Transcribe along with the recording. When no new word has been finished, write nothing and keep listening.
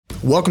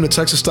Welcome to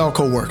Texas Style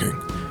Co-working.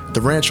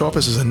 The Ranch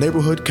office is a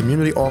neighborhood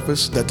community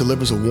office that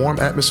delivers a warm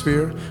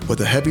atmosphere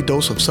with a heavy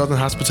dose of Southern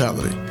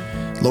hospitality.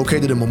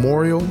 Located in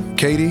Memorial,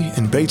 Katy,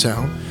 and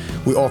Baytown,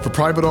 we offer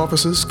private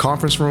offices,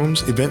 conference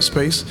rooms, event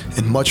space,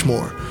 and much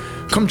more.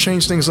 Come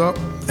change things up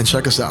and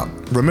check us out.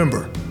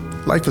 Remember,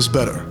 life is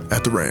better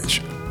at the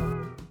Ranch.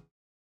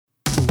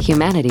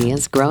 Humanity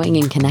is growing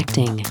and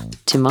connecting.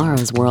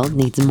 Tomorrow's world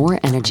needs more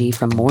energy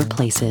from more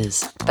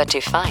places. But to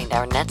find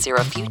our net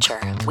zero future,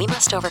 we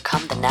must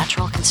overcome the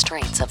natural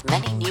constraints of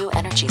many new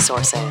energy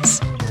sources.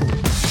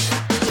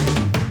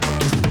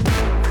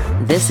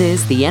 This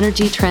is the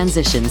Energy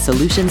Transition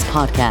Solutions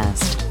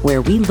Podcast,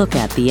 where we look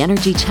at the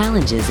energy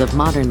challenges of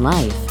modern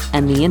life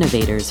and the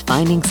innovators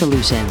finding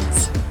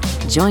solutions.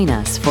 Join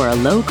us for a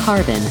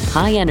low-carbon,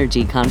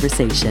 high-energy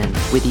conversation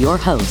with your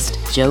host,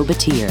 Joe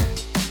Batir.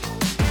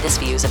 The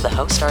views of the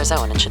host are his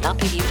own and should not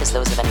be viewed as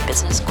those of any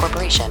business,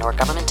 corporation, or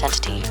government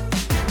entity.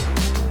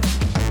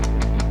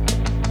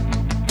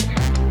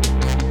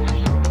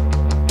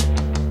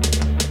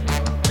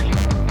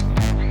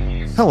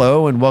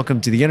 Hello, and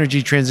welcome to the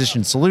Energy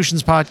Transition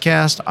Solutions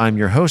Podcast. I'm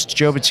your host,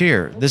 Joe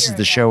Batir. This is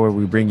the show where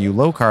we bring you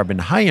low-carbon,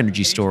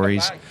 high-energy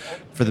stories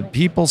for the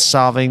people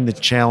solving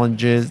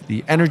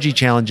the energy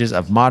challenges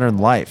of modern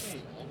life.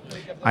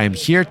 I am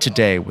here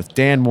today with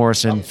Dan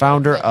Morrison,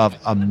 founder of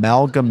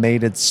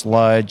Amalgamated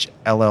Sludge,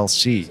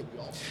 LLC.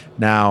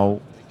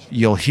 Now,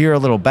 you'll hear a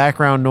little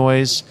background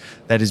noise.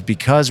 That is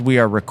because we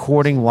are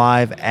recording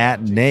live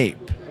at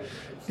NAPE.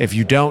 If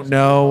you don't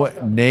know,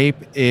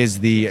 NAPE is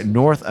the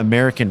North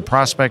American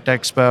Prospect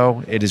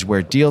Expo. It is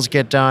where deals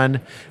get done.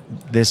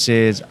 This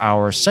is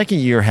our second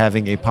year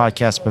having a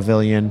podcast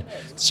pavilion.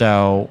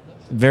 So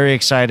very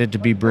excited to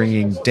be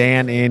bringing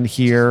Dan in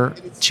here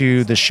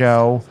to the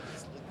show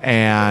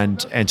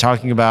and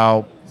talking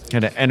about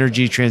kind of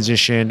energy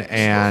transition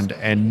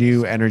and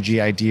new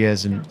energy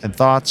ideas and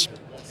thoughts.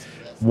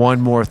 One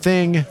more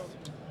thing,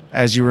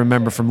 as you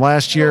remember from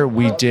last year,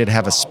 we did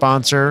have a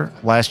sponsor.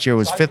 Last year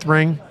was Fifth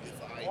Ring.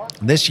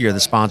 This year,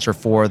 the sponsor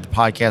for the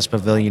podcast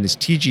pavilion is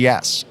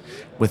TGS.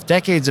 With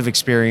decades of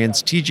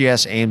experience,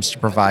 TGS aims to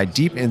provide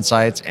deep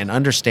insights and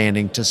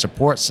understanding to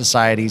support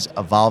society's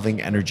evolving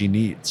energy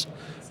needs.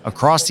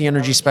 Across the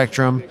energy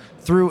spectrum,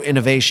 through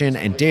innovation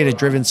and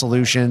data-driven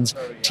solutions,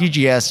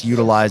 TGS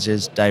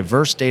utilizes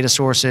diverse data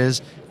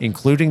sources,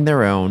 including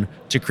their own,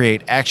 to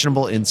create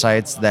actionable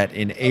insights that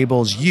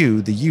enables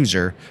you, the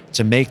user,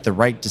 to make the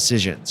right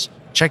decisions.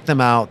 Check them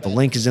out. The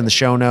link is in the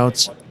show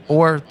notes,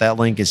 or that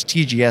link is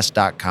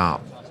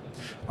tgs.com.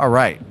 All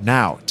right,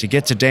 now to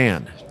get to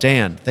Dan.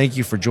 Dan, thank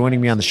you for joining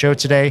me on the show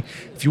today.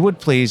 If you would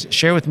please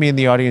share with me and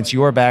the audience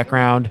your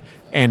background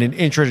and an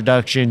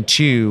introduction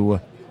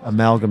to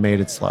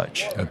Amalgamated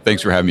Sludge.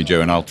 Thanks for having me,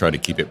 Joe, and I'll try to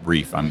keep it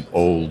brief. I'm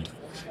old,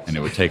 and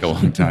it would take a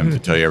long time to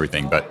tell you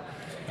everything, but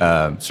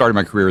started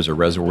my career as a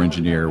reservoir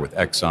engineer with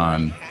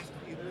Exxon,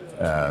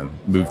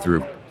 moved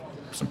through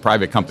some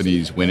private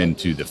companies, went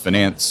into the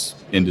finance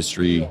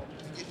industry,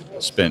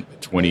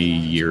 spent 20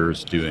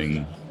 years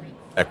doing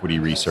equity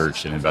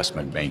research and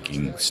investment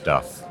banking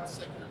stuff,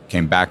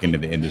 came back into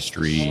the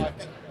industry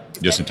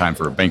just in time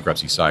for a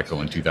bankruptcy cycle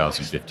in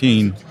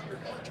 2015,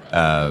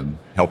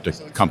 helped a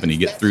company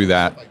get through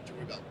that,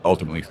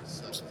 ultimately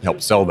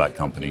helped sell that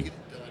company,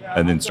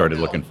 and then started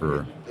looking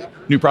for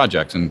new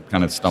projects and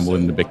kind of stumbled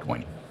into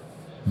Bitcoin.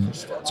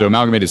 So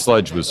Amalgamated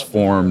Sludge was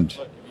formed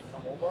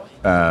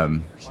for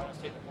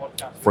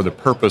the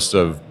purpose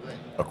of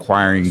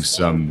acquiring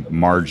some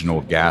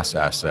marginal gas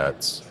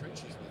assets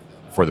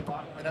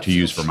to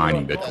use for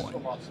mining Bitcoin.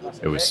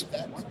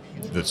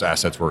 Those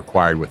assets were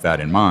acquired with that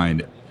in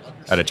mind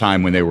at a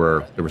time when there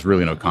was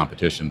really no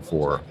competition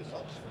for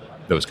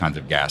those kinds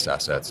of gas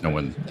assets.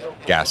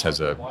 Gas has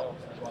a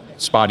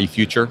spotty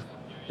future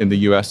in the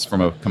U.S.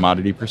 from a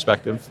commodity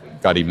perspective.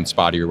 Got even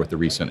spottier with the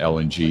recent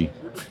LNG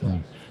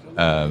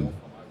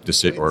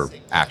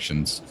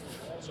actions.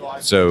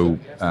 So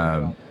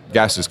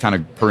gas is kind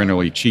of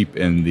perennially cheap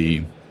in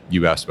the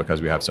U.S.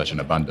 because we have such an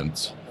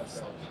abundance.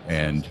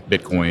 And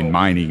Bitcoin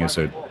mining is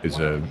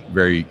a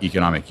very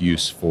economic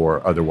use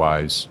for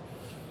otherwise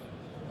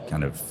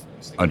kind of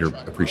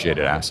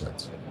underappreciated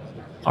assets.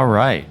 All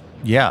right.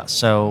 Yeah.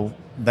 So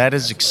that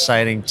is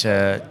exciting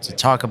to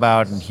talk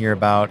about and hear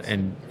about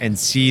and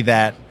see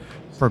that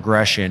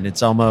progression.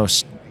 It's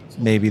almost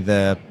maybe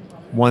the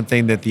one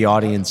thing that the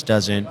audience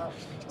doesn't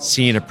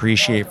see and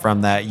appreciate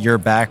from that, your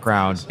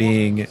background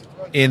being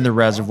in the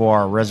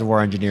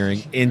reservoir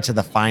engineering, into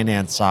the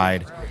finance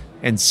side,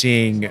 and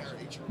seeing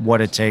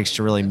what it takes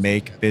to really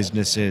make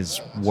businesses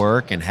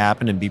work and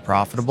happen and be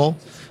profitable.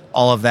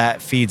 All of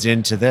that feeds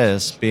into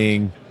this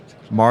being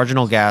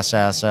marginal gas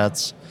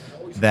assets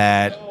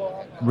that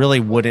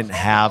really wouldn't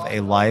have a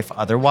life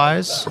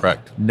otherwise.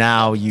 Correct.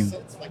 Now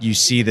you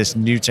see this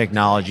new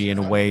technology in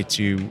a way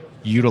to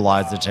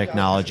utilize the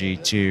technology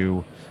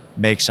to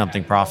make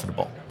something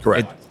profitable.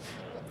 Correct.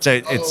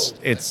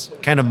 It's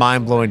kind of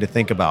mind-blowing to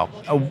think about.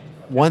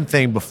 One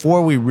thing,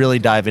 before we really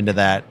dive into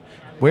that,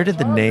 where did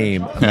the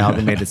name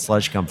Amalgamated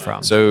Sludge come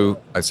from?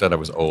 So I said I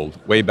was old.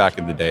 Way back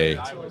in the day,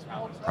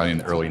 probably in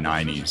the early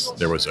 90s,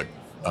 there was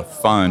a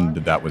fund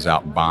that was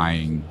out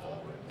buying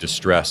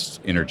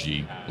distressed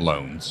energy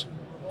loans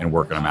and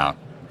working them out,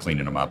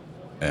 cleaning them up.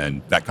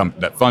 And that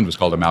fund was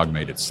called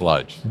Amalgamated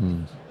Sludge.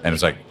 And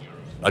it's like,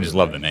 I just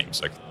love the name.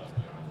 It's like,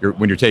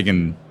 when you're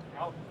taking,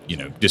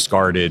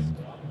 discarded,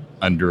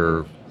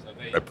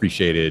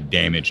 underappreciated,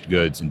 damaged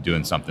goods and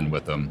doing something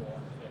with them,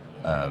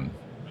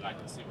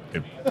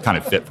 it kind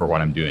of fit for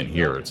what I'm doing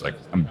here. It's like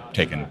I'm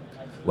taking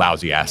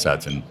lousy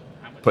assets and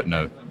putting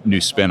a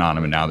new spin on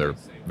them, and now they're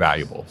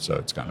valuable. So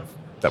it's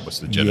that was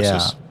the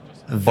genesis. Yeah.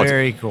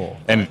 Very cool.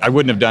 And I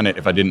wouldn't have done it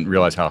if I didn't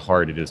realize how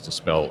hard it is to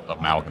spell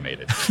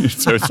amalgamated.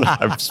 So it's like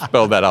I've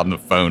spelled that out on the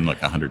phone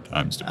like 100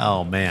 times.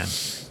 Oh, man.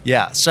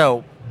 Yeah.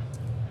 So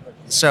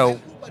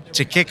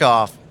to kick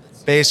off,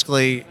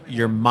 basically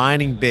you're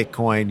mining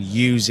Bitcoin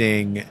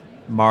using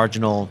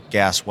marginal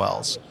gas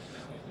wells.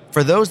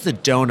 For those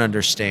that don't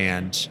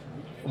understand,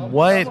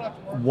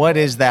 what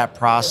is that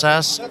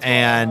process?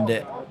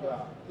 And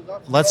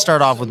let's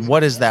start off with,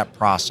 what is that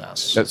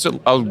process? So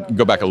I'll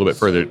go back a little bit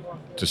further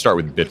to start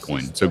with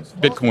Bitcoin. So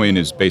Bitcoin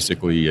is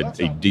basically a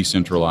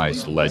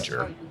decentralized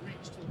ledger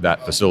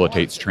that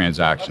facilitates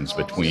transactions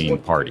between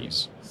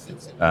parties.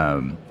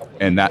 And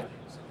that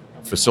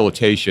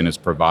facilitation is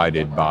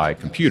provided by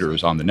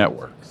computers on the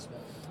network.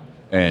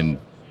 And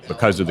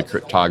because of the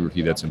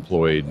cryptography that's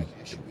employed,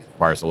 it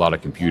requires a lot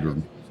of computer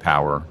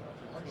power.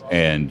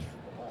 And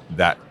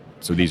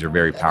so these are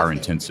very power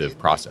intensive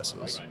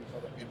processes.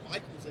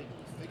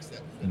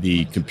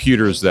 The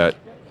computers that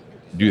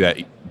do that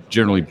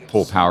generally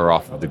pull power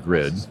off of the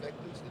grid.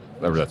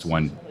 That's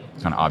one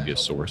kind of obvious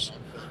source.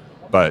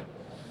 But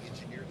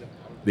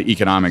the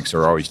economics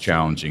are always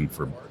challenging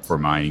for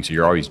mining, so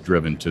you're always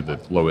driven to the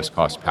lowest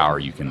cost power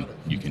you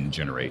can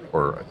generate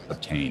or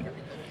obtain.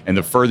 And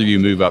the further you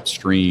move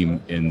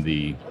upstream in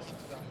the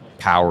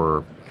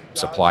power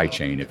supply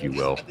chain, if you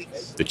will,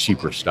 the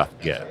cheaper stuff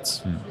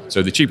gets.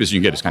 So the cheapest you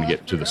can get is kind of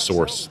get to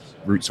the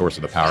root source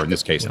of the power, in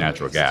this case,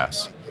 natural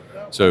gas.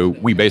 So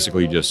we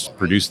basically just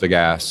produce the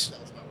gas,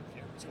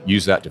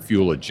 use that to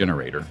fuel a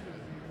generator,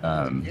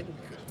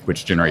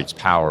 which generates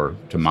power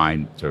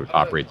to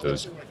operate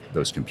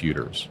those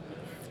computers.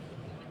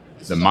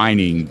 The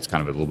mining is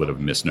kind of a little bit of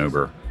a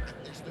misnomer.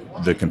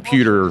 The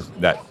computer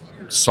that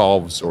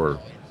solves or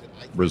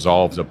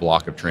resolves a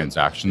block of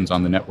transactions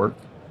on the network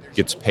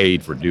gets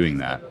paid for doing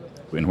that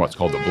in what's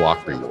called the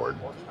block reward.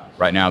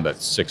 Right now,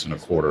 that's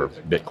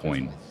 6.25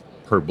 Bitcoin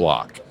per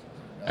block.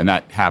 And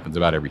that happens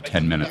about every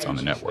 10 minutes on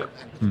the network.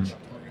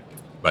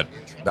 But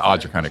the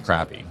odds are kind of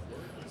crappy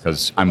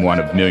because I'm one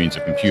of millions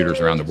of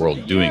computers around the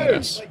world doing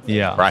this.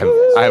 Yeah. Or I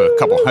have a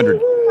couple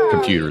hundred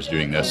computers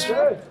doing this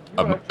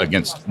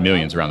against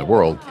millions around the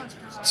world.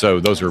 So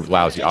those are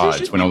lousy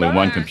odds when only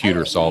one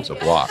computer solves a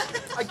block.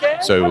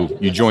 So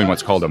you join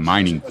what's called a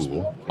mining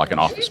pool, like an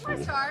office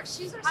pool,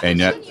 and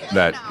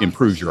that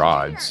improves your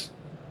odds.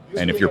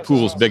 And if your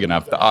pool's big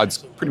enough, the odds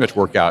pretty much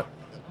work out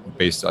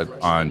based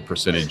on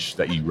percentage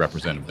that you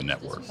represent of the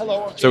network.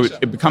 So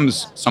it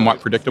becomes somewhat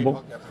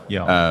predictable,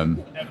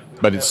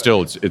 but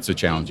it's a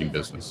challenging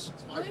business.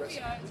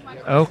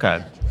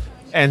 Okay.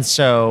 And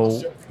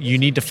so you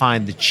need to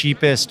find the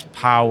cheapest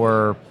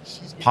power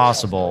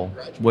possible,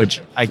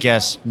 which I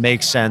guess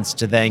makes sense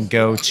to then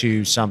go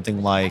to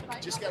something like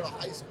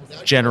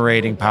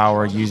generating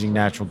power using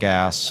natural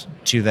gas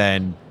to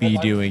then be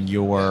doing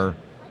your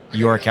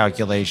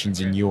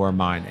calculations and your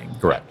mining.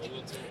 Correct.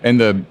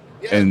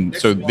 And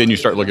so then you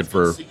start looking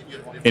for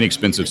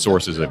inexpensive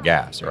sources of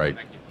gas, right?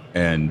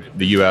 And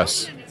the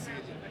U.S.,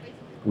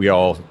 we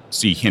all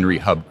see Henry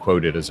Hub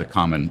quoted as a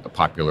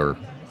popular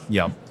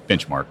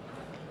benchmark.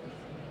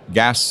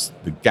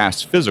 The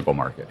gas physical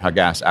market, how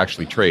gas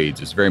actually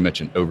trades, is very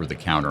much an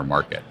over-the-counter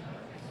market.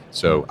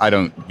 So I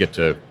don't get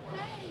to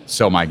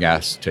sell my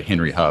gas to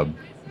Henry Hub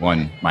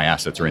when my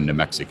assets are in New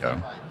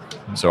Mexico.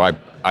 So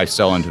I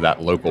sell into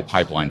that local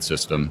pipeline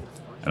system,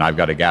 and I've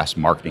got a gas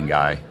marketing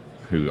guy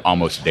who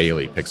almost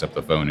daily picks up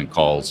the phone and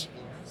calls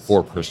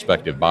 4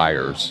 prospective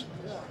buyers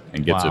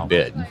and gets a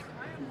bid,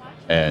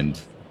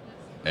 and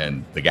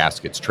the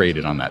gas gets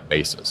traded on that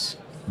basis.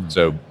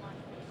 So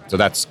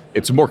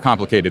it's more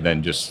complicated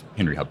than just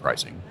Henry Hub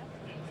pricing.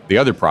 The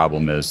other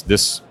problem is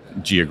this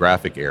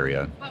geographic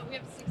area.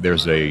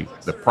 There's the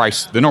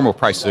normal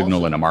price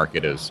signal in a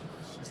market is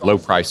low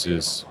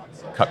prices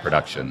cut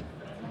production,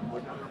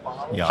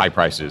 high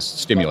prices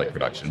stimulate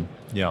production.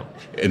 Yeah.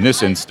 In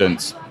this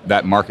instance,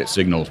 that market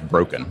signal is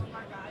broken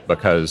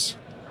because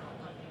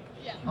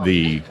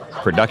the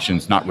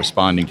production's not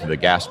responding to the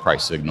gas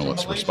price signal;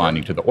 it's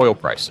responding to the oil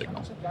price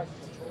signal.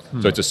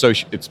 So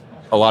it's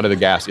a lot of the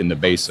gas in the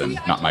basin,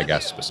 not my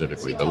gas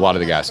specifically, but a lot of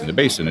the gas in the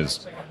basin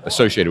is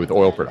associated with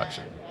oil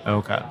production.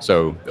 Okay.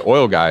 So the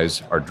oil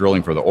guys are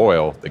drilling for the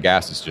oil. The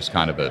gas is just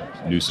kind of a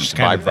nuisance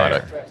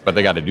byproduct, but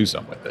they got to do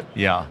something with it.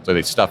 Yeah. So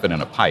they stuff it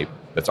in a pipe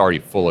that's already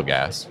full of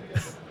gas,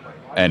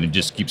 and it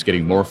just keeps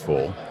getting more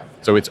full.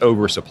 So it's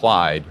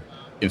oversupplied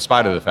in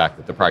spite of the fact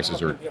that the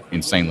prices are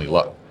insanely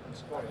low.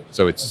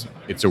 So it's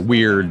a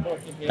weird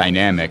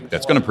dynamic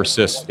that's going to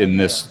persist in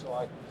this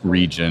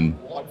region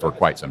for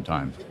quite some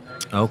time.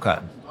 Okay.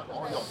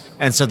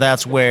 And so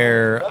that's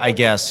where I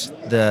guess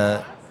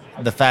the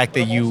fact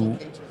that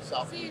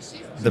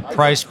the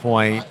price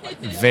point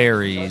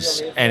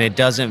varies, and it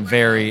doesn't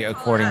vary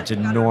according to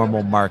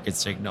normal market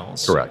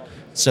signals. Correct.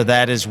 So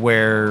that is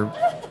where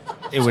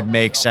it would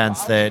make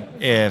sense that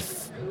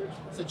if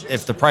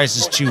the price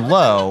is too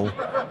low,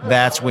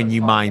 that's when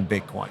you mine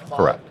Bitcoin.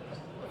 Correct.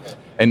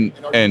 And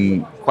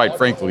quite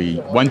frankly,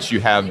 once the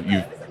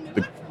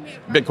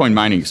Bitcoin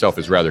mining itself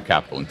is rather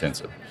capital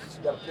intensive.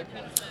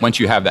 Once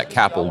you have that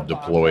capital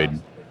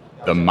deployed,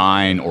 the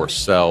mine or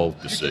sell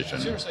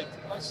decision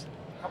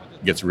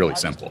gets really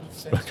simple,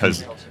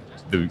 because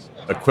the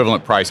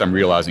equivalent price I'm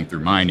realizing through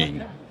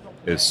mining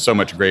is so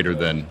much greater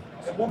than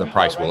the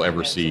price we'll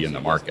ever see in the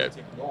market.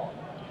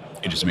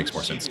 It just makes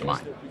more sense to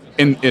mine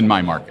in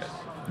my market.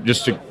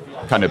 Just to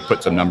kind of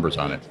put some numbers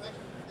on it,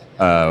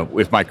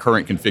 with my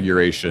current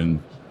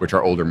configuration, which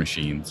are older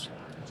machines,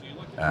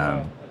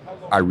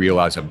 I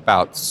realize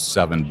about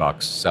 $7,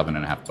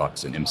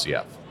 $7.50 in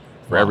MCF.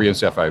 For every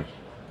MCF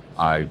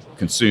I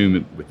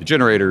consume with the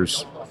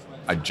generators,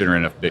 I generate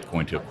enough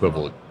Bitcoin to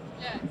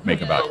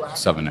make about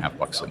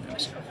 $7.50 in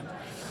MCF.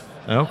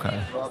 Okay.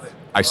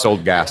 I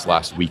sold gas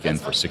last weekend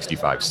for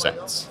 65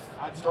 cents.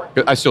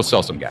 I still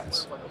sell some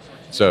gas.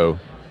 So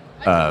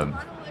so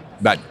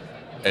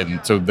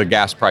the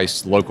gas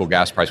price, local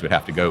gas price, would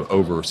have to go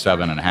over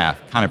 7.5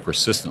 kind of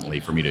persistently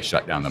for me to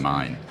shut down the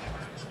mine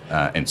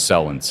and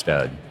sell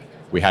instead.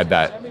 We had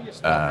that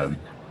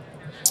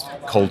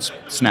cold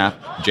snap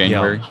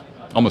January,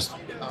 almost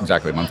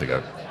exactly a month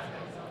ago.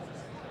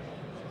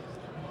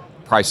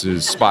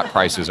 Spot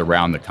prices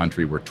around the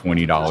country were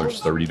 $20,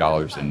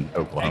 $30 in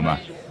Oklahoma.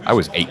 I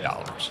was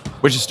 $8,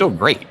 which is still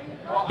great,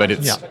 but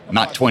it's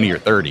not 20 or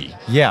 30.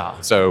 Yeah.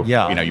 So,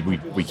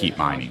 we keep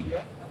mining.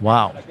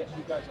 Wow.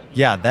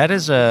 Yeah,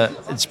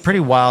 it's pretty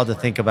wild to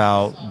think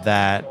about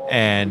that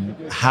and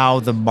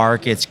how the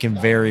markets can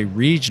vary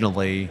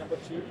regionally,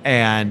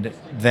 and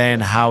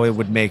then how it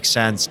would make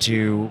sense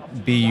to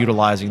be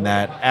utilizing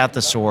that at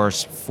the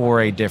source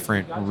for a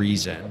different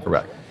reason.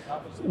 Correct.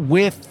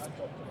 With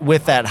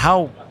that,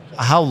 how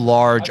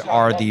large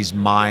are these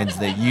mines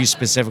that you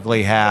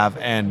specifically have,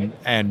 and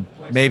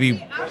maybe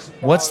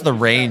what's the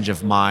range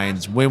of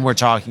mines when we're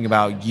talking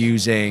about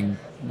using,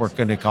 we're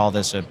going to call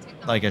this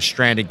a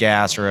stranded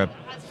gas or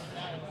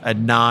a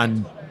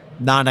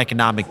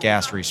non-economic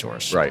gas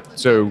resource? Right.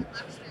 So,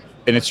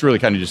 and it's really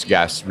kind of just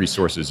gas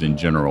resources in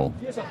general.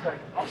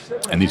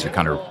 And these are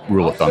kind of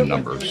rule of thumb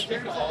numbers.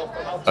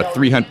 A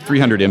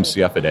 300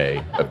 MCF a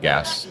day of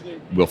gas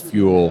will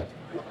fuel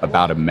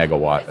about a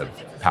megawatt of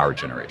power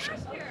generation.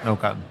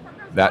 Okay.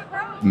 That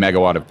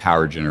megawatt of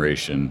power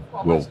generation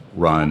will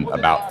run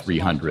about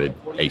 300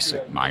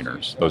 ASIC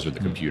miners. Those are the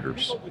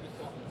computers.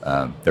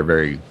 They're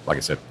very, like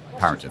I said,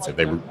 power intensive.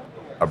 They were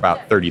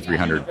about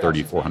 3,300,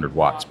 3,400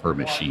 watts per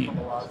machine.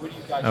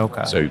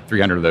 Okay. So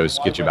 300 of those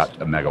get you about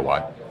a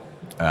megawatt.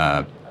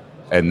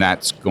 And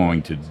that's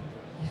going to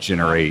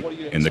generate,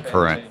 in the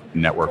current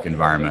network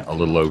environment, a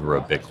little over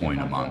a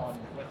Bitcoin a month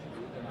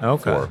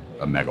for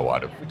a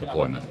megawatt of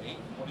deployment.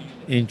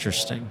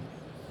 Interesting.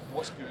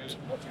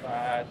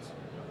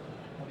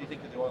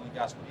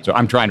 So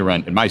I'm trying to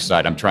run, in my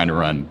side, I'm trying to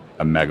run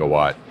a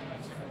megawatt,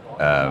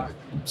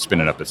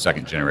 spinning up the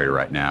second generator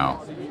right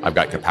now. I've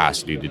got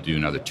capacity to do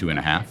another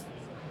 2.5.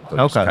 So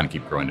just kind of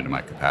keep growing into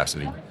my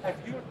capacity.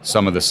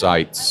 Some of the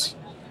sites,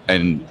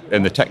 and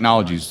the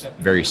technology is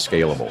very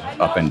scalable,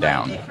 up and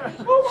down.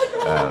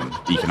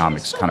 The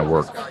economics kind of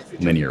work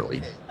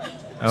linearly.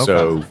 Okay.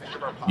 So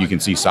you can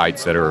see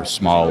sites that are as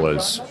small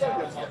as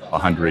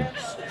 100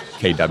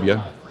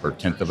 kW, or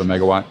 1/10 of a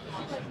megawatt,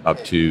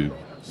 up to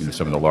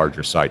some of the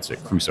larger sites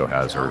that Crusoe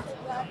has are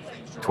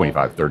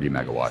 25, 30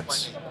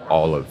 megawatts,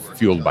 all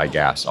fueled by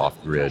gas off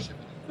grid.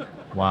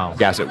 Wow.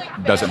 Gas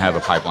that doesn't have a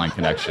pipeline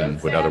connection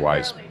would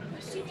otherwise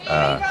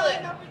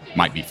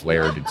might be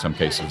flared in some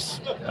cases.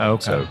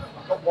 Okay. So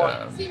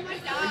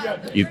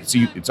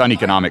it's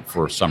uneconomic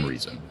for some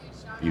reason.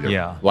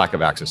 Either lack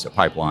of access to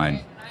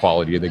pipeline,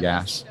 quality of the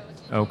gas.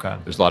 Okay.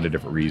 There's a lot of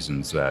different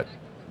reasons that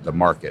the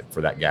market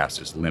for that gas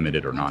is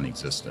limited or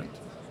non-existent.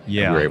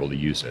 Yeah. And we're able to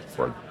use it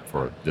for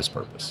this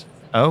purpose.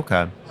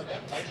 Okay.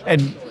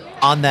 And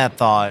on that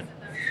thought,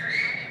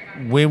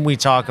 when we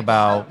talk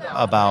about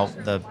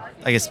the,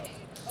 I guess,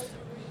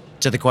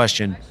 to the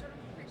question,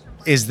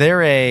 is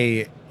there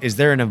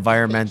an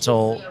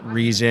environmental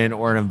reason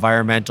or an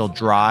environmental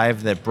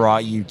drive that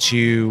brought you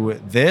to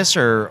this,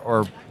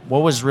 or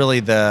what was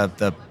really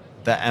the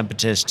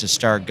impetus to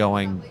start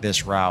going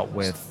this route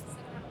with?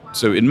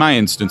 So in my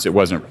instance,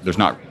 there's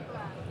not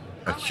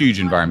a huge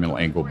environmental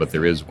angle, but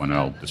there is one, and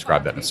I'll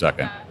describe that in a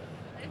second.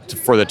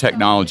 For the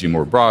technology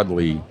more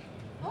broadly,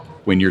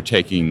 when you're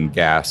taking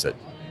gas that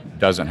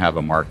doesn't have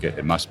a market,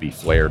 it must be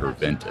flared or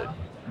vented,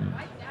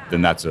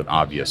 then that's an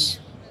obvious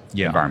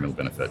environmental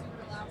benefit.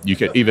 You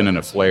could, even in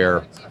a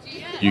flare,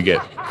 you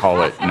get,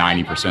 call it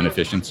 90%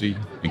 efficiency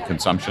in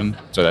consumption,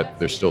 so that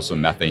there's still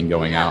some methane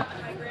going out.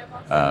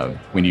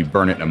 When you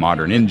burn it in a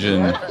modern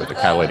engine with a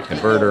catalytic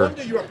converter,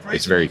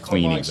 it's very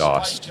clean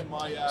exhaust.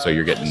 So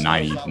you're getting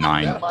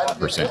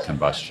 99%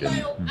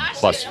 combustion,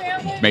 plus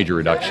major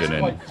reduction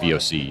in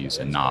VOCs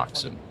and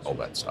NOx and all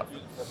that stuff.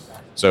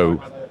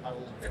 So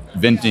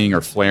venting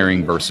or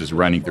flaring versus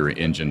running through an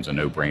engine is a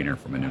no-brainer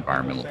from an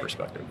environmental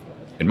perspective.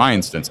 In my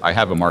instance, I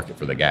have a market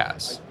for the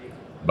gas,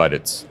 but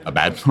it's a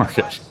bad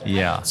market.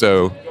 Yeah.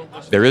 So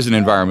there is an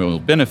environmental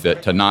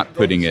benefit to not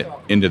putting it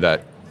into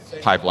that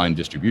pipeline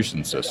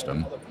distribution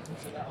system,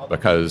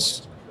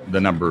 because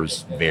the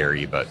numbers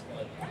vary, but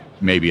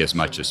maybe as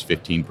much as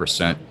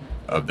 15%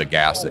 of the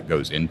gas that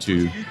goes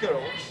into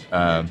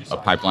a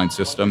pipeline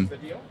system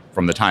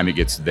from the time it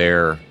gets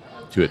there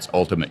to its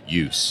ultimate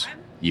use,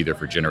 either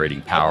for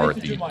generating power at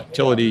the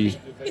utility,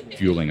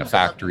 fueling a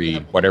factory,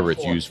 whatever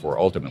it's used for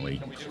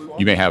ultimately,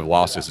 you may have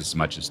losses as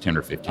much as 10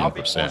 or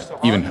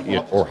 15%, even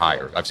or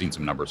higher. I've seen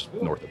some numbers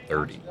north of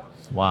 30.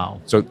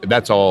 Wow. So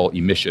that's all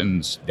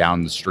emissions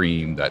down the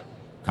stream that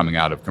coming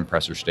out of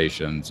compressor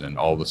stations and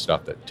all the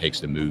stuff that takes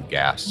to move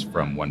gas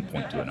from one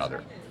point to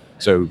another.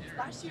 So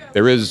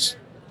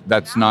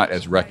that's not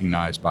as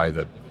recognized by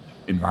the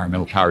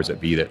environmental powers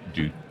that be that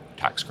do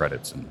tax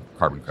credits and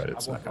carbon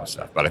credits and that kind of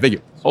stuff. But I think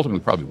it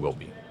ultimately probably will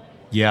be.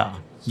 Yeah.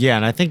 Yeah.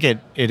 And I think it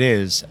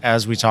is,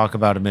 as we talk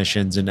about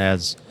emissions and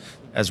as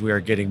we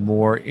are getting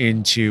more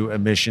into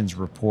emissions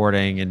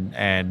reporting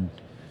and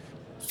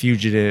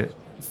fugitive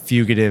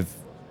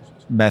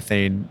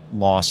methane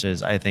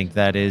losses, I think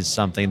that is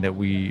something that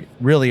we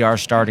really are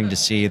starting to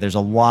see. There's a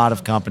lot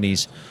of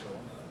companies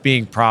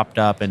being propped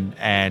up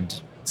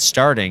and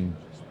starting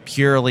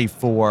purely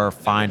for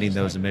finding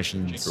those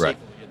emissions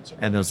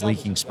and those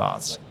leaking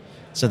spots.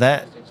 So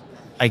that,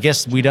 I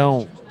guess we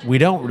don't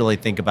really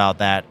think about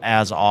that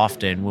as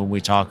often when we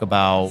talk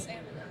about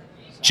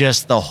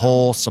just the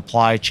whole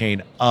supply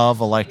chain of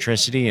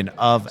electricity and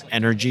of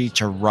energy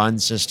to run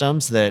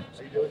systems, that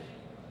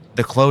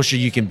the closer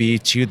you can be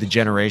to the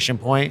generation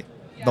point,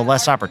 the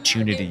less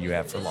opportunity you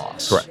have for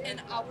loss.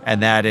 Correct.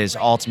 And that is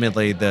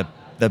ultimately the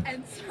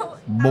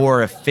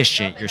more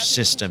efficient your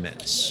system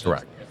is.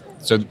 Correct.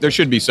 So there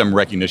should be some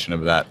recognition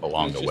of that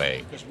along the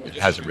way. It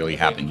hasn't really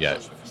happened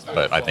yet,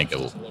 but I think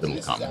it'll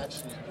come.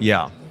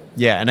 Yeah.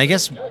 Yeah. And I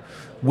guess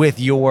with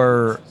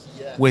your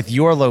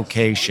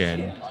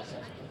location,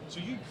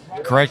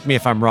 correct me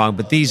if I'm wrong,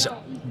 but these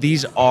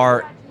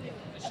are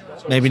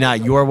maybe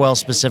not your well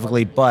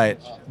specifically, but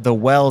the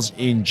wells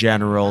in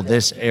general,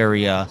 this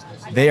area,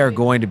 they are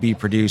going to be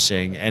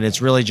producing. And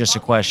it's really just a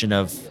question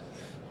of,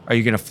 are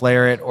you going to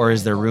flare it, or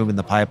is there room in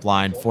the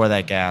pipeline for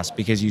that gas?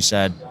 Because you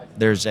said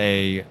there's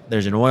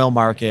an oil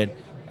market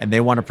and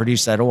they want to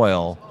produce that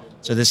oil.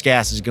 So this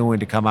gas is going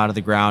to come out of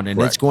the ground and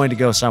Correct. It's going to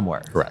go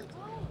somewhere. Correct.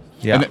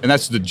 Yeah. And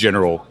that's the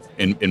general,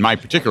 in my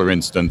particular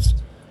instance,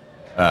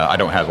 I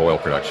don't have oil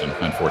production,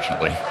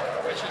 unfortunately.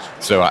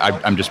 So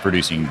I'm just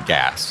producing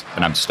gas,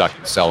 and I'm stuck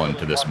selling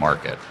to this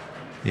market.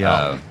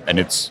 Yeah. And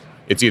it's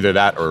either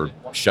that or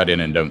shut in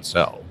and don't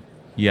sell.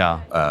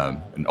 Yeah.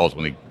 And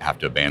ultimately have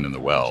to abandon the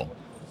well.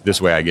 This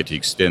way I get to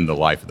extend the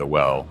life of the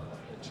well,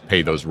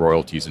 pay those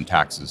royalties and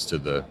taxes to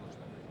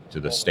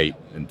the state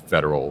and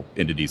federal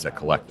entities that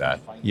collect that.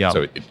 Yeah.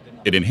 So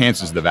it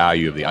enhances the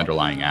value of the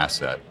underlying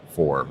asset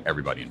for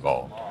everybody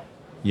involved.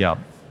 Yeah.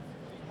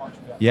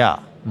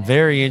 Yeah.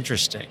 Very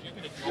interesting.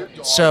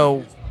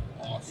 So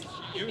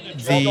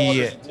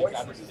the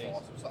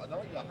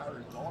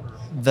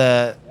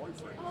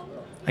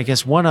I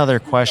guess one other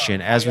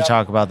question as we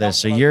talk about this.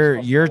 So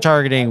you're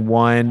targeting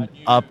one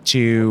up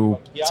to,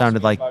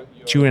 sounded like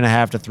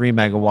 2.5 to 3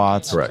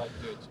 megawatts. Correct.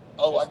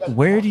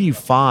 Where do you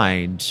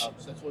find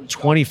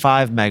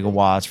 25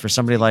 megawatts for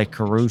somebody like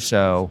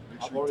Caruso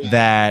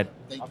that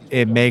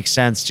it makes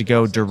sense to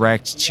go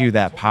direct to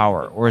that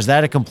power? Or is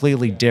that a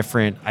completely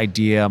different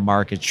idea,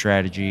 market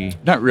strategy?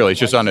 Not really. It's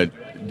just on a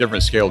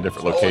different scale,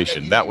 different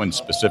location. That one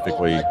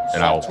specifically,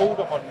 and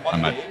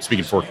I'm not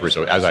speaking for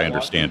Caruso, as I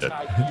understand it,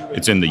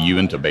 it's in the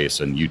Uinta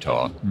Basin,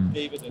 Utah,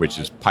 which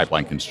is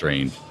pipeline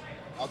constrained.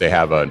 They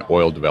have an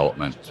oil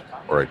development,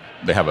 or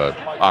they have an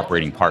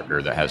operating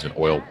partner that has an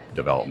oil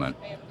development,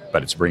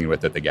 but it's bringing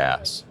with it the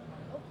gas.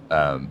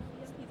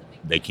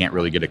 They can't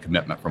really get a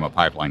commitment from a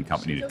pipeline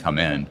company to come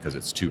in because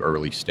it's too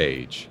early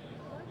stage.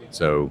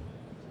 So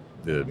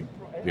the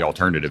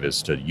alternative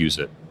is to use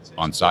it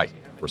on site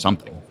for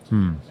something.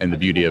 And the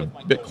beauty of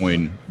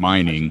Bitcoin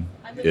mining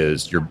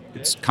is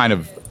it's kind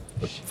of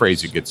a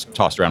phrase that gets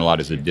tossed around a lot,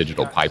 as a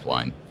digital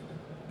pipeline.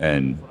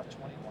 And,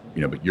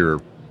 but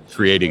you're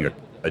creating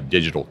a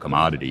digital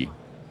commodity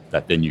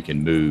that then you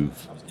can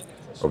move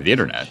over the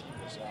internet.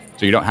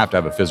 So you don't have to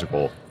have a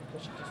physical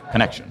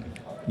connection.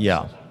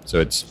 Yeah.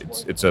 So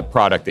it's a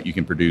product that you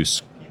can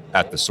produce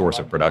at the source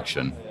of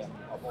production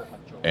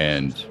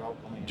and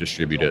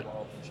distribute it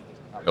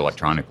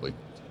electronically.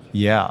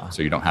 Yeah.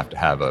 So you don't have to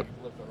have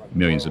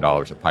millions of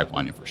dollars of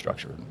pipeline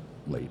infrastructure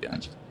laid in.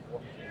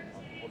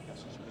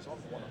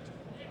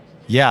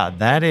 Yeah,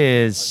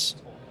 that's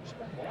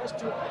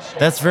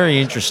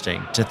very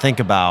interesting to think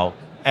about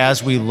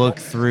as we look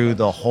through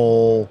the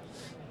whole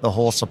the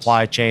whole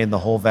supply chain, the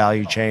whole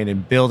value chain,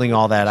 and building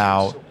all that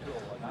out.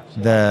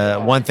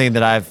 The one thing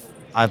that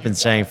I've been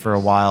saying for a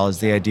while is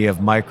the idea of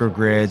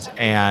microgrids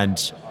and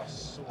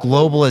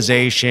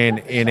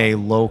globalization in a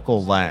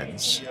local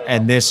lens.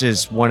 And this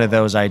is one of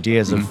those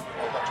ideas of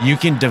you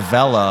can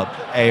develop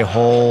a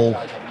whole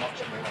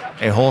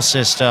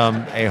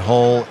system, a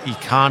whole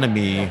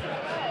economy,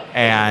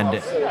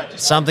 and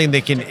something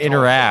that can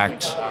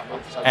interact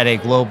at a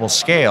global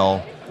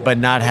scale, but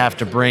not have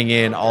to bring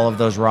in all of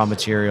those raw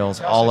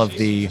materials, all of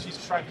the,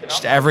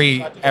 just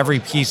every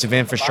piece of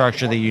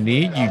infrastructure that you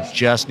need. You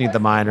just need the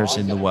miners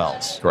in the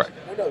wells. Correct.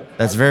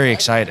 That's very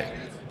exciting.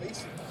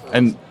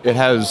 And it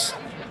has,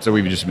 so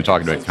we've just been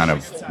talking about kind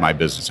of my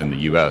business in the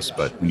U.S.,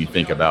 but when you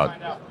think about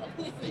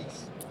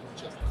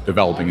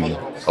developing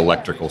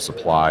electrical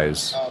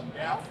supplies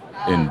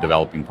in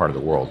developing part of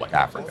the world, like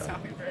Africa,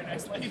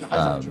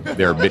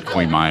 there are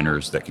Bitcoin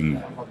miners that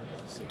can,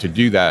 to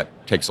do that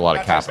takes a lot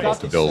of capital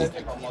to build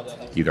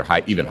either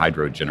even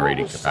hydro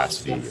generating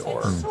capacity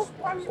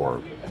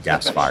or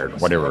gas fired,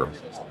 whatever.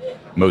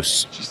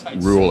 Most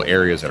rural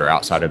areas that are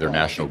outside of their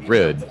national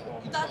grid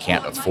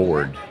can't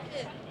afford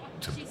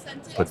to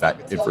put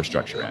that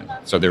infrastructure in.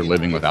 So they're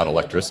living without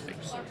electricity.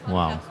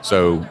 Wow.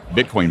 So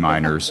Bitcoin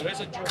miners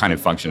kind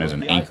of function as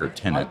an anchor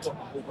tenant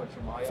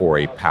for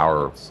a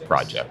power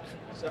project.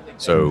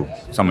 So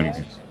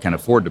someone can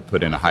afford to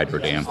put in a hydro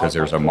dam because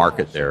there's a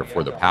market there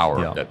for the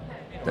power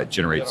that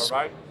generates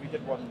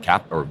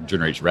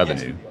generates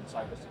revenue.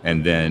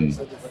 And then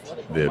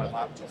the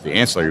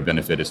ancillary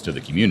benefit is to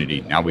the community.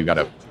 Now we've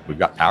got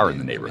power in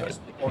the neighborhood.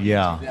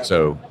 Yeah.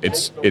 So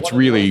it's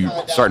really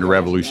starting to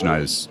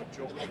revolutionize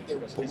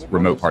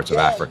remote parts of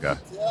Africa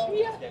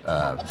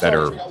that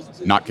are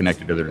not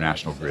connected to their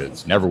national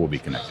grids, never will be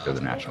connected to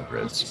their national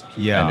grids.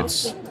 Yeah. And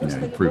it's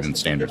improving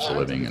standards of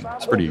living, and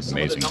it's pretty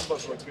amazing.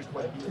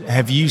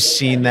 Have you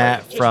seen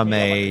that from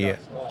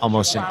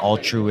almost an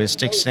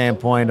altruistic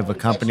standpoint of a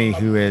company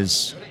who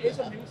is,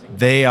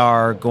 they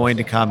are going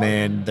to come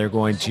in, they're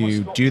going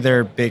to do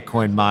their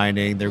Bitcoin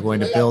mining, they're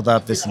going to build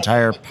up this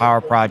entire power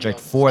project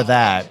for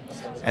that,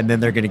 and then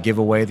they're going to give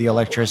away the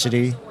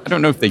electricity? I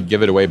don't know if they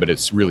give it away, but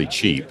it's really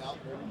cheap.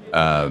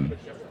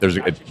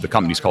 The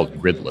company's called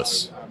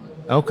Gridless.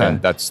 Okay.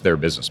 And that's their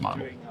business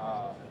model.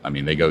 I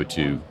mean, they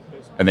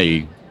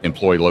they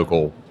employ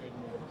local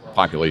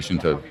population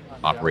to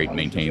operate and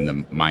maintain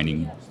the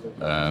mining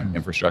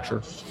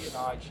infrastructure.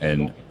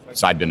 And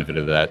side benefit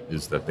of that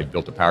is that they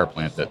built a power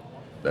plant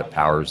that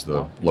powers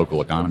the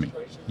local economy.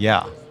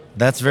 Yeah,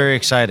 that's very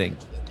exciting.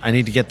 I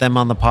need to get them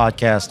on the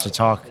podcast to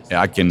talk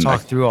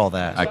through all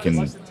that. I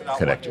can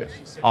connect you.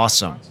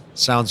 Awesome.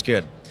 Sounds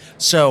good.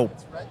 So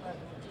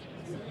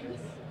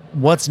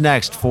what's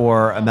next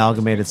for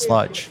Amalgamated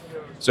Sludge?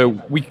 So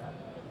we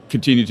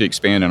continue to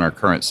expand on our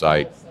current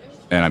site,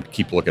 and I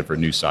keep looking for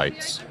new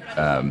sites.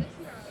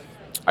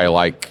 I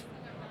like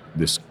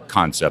this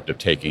concept of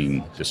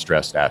taking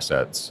distressed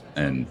assets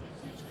and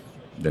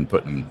then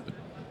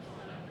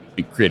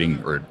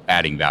creating or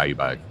adding value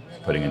by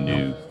putting a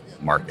new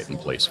market in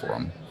place for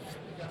them.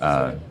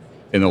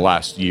 In the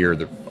last year,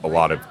 a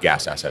lot of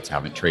gas assets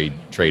haven't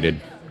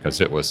traded because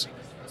it was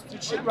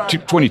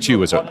 22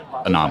 was an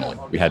anomaly.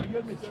 We had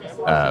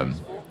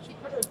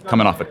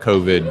coming off of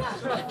COVID,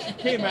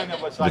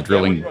 the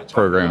drilling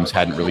programs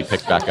hadn't really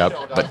picked back up,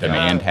 but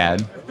demand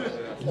had.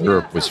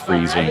 Europe was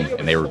freezing,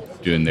 and they were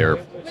doing their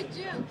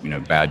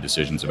bad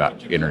decisions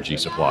about energy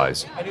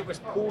supplies.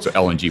 So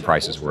LNG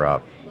prices were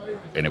up,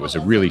 and it was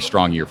a really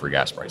strong year for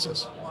gas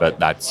prices. But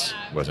that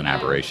was an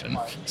aberration.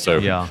 So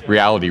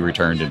reality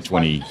returned in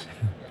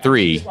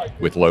 23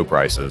 with low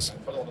prices.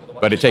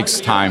 But it takes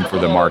time for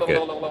the market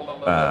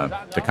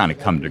to kind of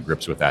come to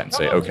grips with that and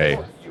say, okay,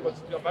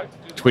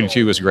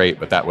 22 was great,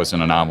 but that was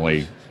an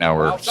anomaly. Now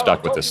we're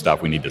stuck with this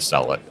stuff. We need to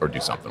sell it or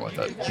do something with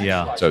it.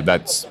 Yeah. So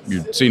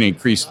you're seeing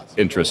increased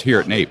interest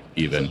here at NAPE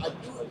even,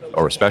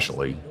 or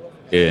especially,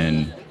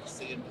 in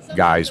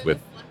guys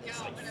with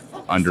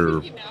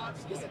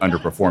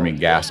underperforming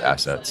gas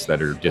assets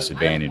that are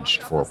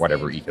disadvantaged for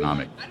whatever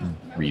economic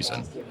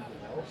reason,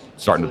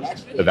 starting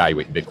to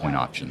evaluate Bitcoin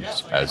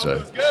options as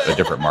a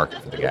different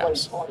market for the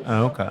gas.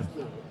 Oh, okay.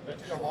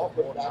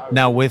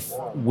 Now with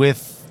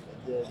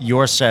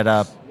your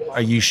setup,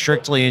 are you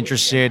strictly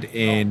interested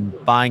in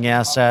buying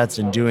assets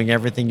and doing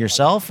everything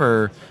yourself,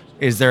 or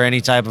is there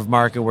any type of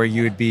market where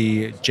you would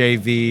be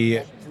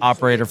JV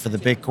operator for the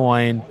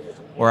Bitcoin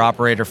or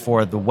operator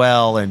for the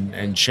well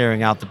and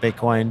sharing out the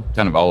Bitcoin?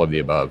 Kind of all of the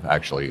above,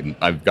 actually. And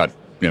I've got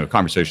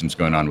conversations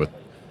going on with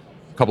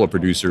a couple of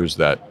producers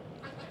that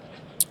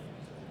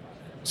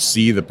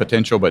see the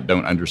potential but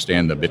don't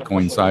understand the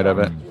Bitcoin side of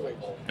it.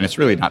 And it's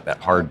really not that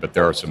hard, but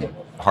there are some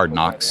hard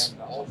knocks,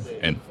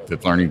 and the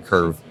learning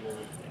curve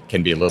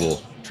can be a little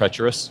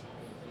treacherous.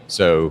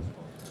 So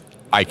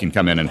I can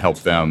come in and help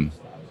them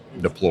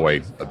deploy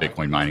a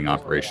Bitcoin mining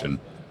operation.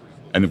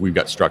 And then we've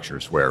got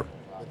structures where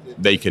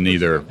they can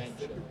either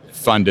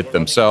fund it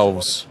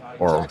themselves,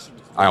 or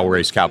I'll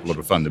raise capital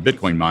to fund the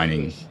Bitcoin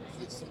mining,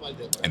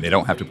 and they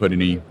don't have to put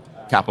any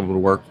capital to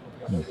work.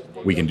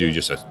 We can do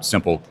just a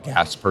simple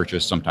gas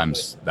purchase.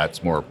 Sometimes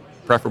that's more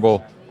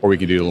preferable, or we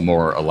can do a little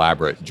more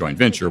elaborate joint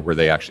venture where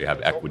they actually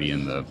have equity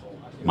in the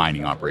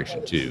mining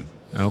operation too.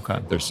 Okay.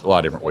 There's a lot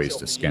of different ways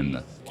to skin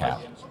the cat.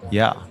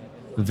 Yeah.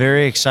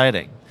 Very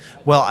exciting.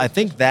 Well, I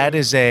think that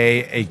is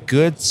a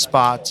good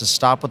spot to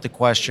stop with the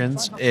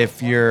questions.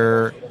 If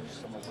you're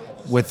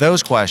with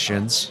those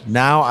questions,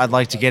 now I'd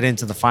like to get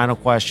into the final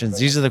questions.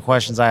 These are the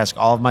questions I ask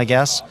all of my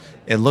guests.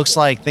 It looks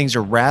like things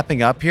are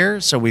wrapping up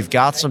here, so we've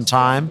got some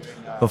time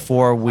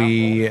before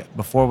we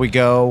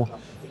go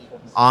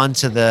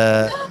onto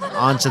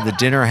the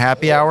dinner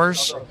happy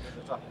hours.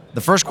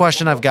 The first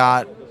question I've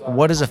got: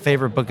 what is a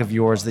favorite book of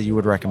yours that you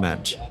would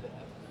recommend?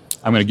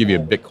 I'm going to give you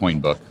a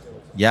Bitcoin book.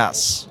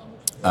 Yes.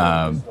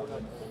 And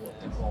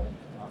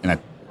I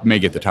may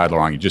get the title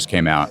wrong. It just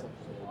came out,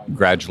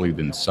 Gradually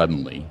Then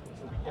Suddenly,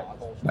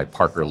 by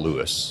Parker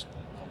Lewis.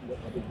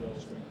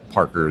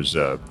 Parker's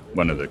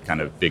one of the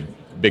kind of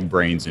big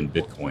brains in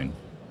Bitcoin,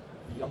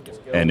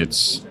 and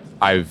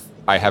I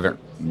haven't,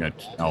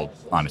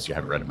 honestly, I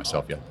haven't read it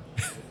myself yet.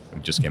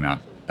 It just came out,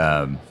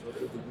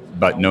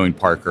 but knowing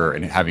Parker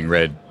and having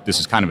read, this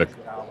is kind of a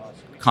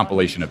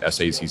compilation of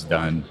essays he's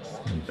done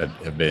that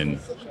have been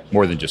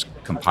more than just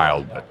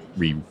compiled, but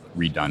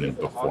redone in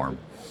book form.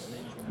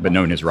 But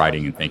knowing his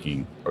writing and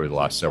thinking over the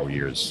last several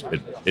years,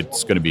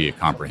 it's going to be a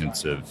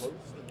comprehensive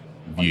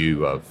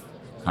view of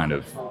kind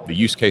of the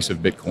use case of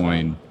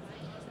Bitcoin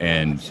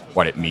and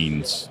what it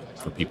means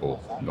for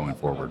people going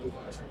forward.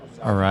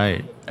 All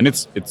right. And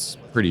it's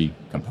pretty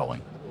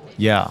compelling.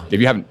 Yeah.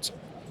 If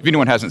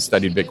anyone hasn't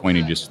studied Bitcoin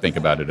and just think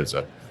about it as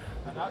a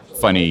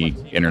funny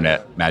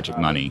internet magic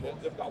money,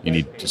 you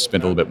need to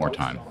spend a little bit more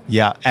time.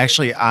 Yeah,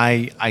 actually,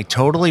 I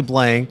totally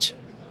blanked.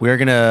 We're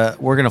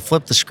gonna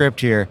flip the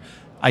script here.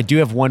 I do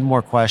have one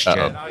more question.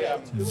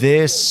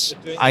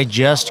 Uh-oh. I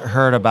just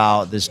heard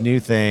about this new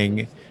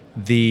thing,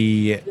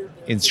 the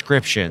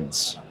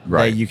inscriptions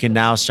Right. that you can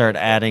now start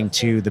adding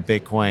to the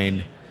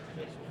Bitcoin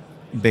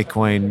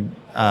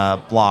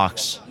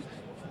blocks.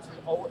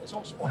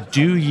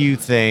 Do you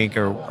think,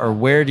 or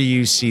where do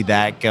you see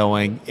that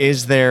going?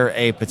 Is there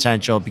a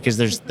potential, because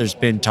there's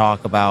been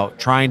talk about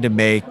trying to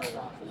make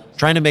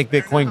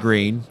Bitcoin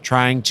green,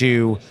 trying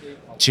to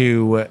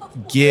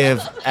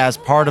give as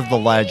part of the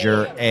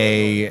ledger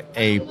a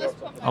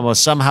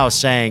almost somehow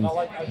saying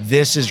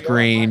this is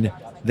green,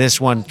 this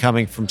one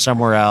coming from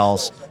somewhere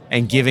else,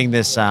 and giving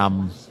this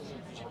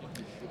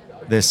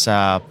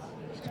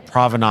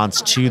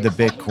provenance to the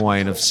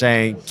Bitcoin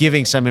of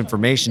giving some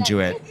information to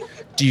it.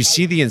 Do you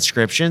see the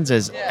inscriptions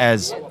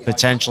as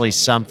potentially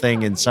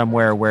something in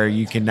somewhere where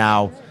you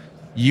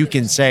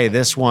can say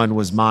this one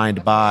was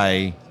mined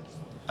by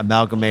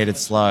Amalgamated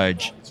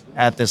Sludge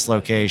at this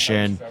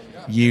location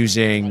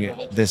using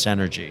this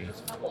energy?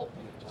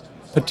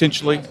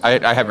 Potentially.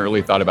 I haven't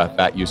really thought about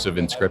that use of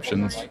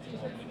inscriptions,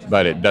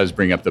 but it does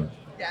bring up the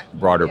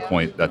broader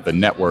point that the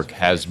network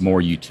has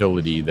more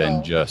utility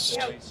than just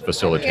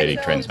facilitating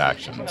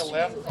transactions.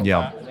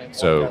 Yeah.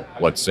 So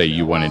let's say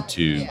you wanted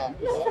to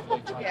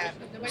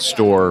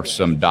store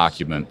some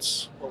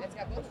documents,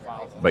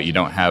 but you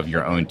don't have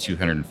your own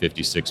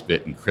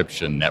 256-bit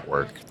encryption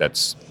network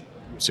that's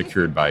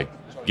secured by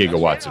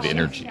gigawatts of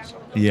energy.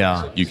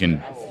 Yeah. You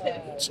can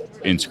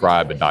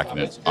inscribe a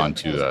document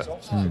onto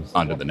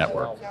the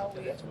network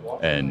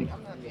and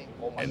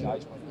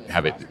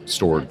have it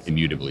stored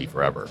immutably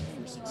forever.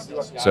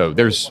 So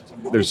there's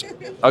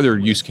other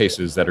use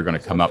cases that are going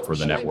to come up for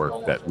the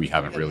network that we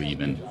haven't really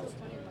even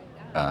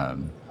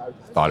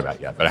thought about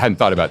yet. But I hadn't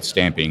thought about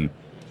stamping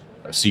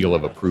a seal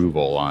of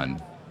approval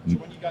on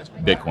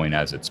Bitcoin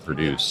as it's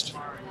produced.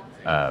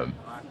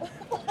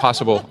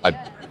 Possible.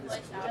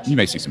 You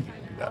may see some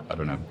people do that. I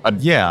don't know.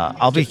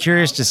 I'll be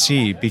curious to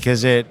see,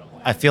 because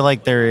I feel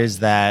like there is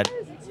that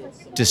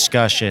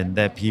discussion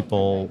that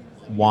people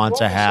want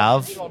to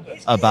have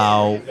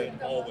about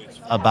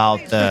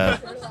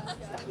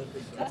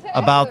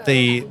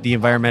the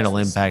environmental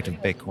impact of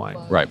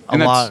Bitcoin. Right.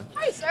 And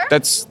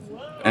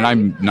and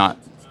I'm not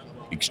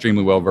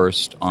extremely well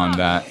versed on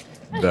that.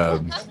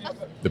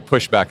 The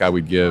pushback I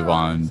would give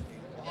on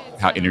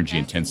how energy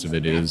intensive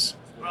it is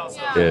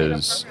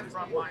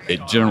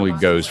it generally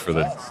goes for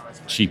the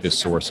cheapest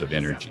source of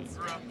energy.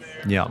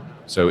 Yeah.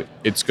 So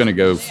it's going to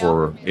go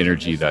for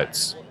energy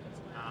that's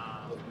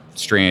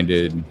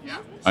stranded,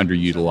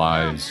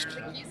 underutilized,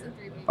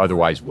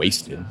 otherwise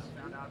wasted.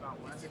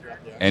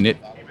 And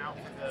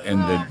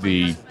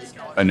the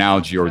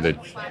analogy or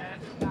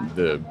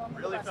the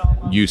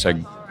use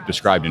I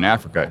described in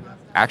Africa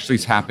actually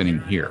is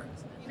happening here.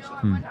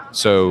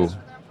 So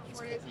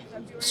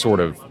sort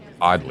of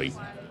oddly,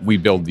 we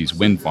build these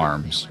wind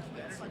farms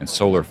and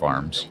solar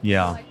farms.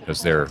 Yeah.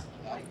 Because they're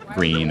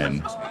green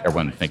and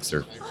everyone thinks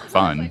they're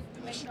fun,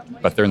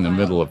 but they're in the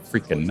middle of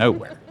freaking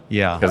nowhere.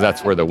 Yeah. Because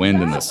that's where the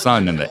wind and the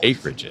sun and the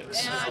acreage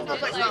is.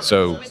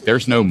 So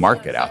there's no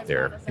market out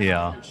there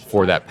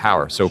for that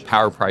power. So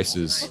power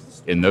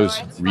prices in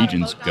those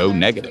regions go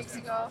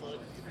negative.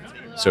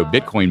 So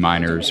Bitcoin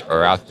miners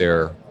are out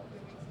there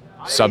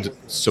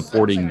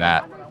supporting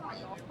that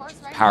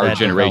power that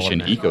generation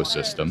development.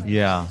 ecosystem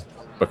Yeah.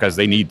 because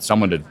they need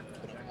someone to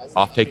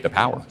off-take the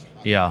power.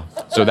 Yeah.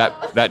 So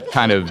that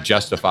kind of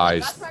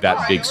justifies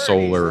that big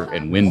solar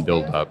and wind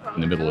buildup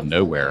in the middle of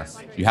nowhere.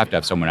 You have to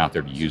have someone out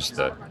there to use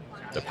the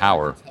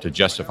power to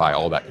justify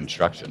all that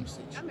construction,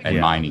 and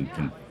mining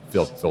can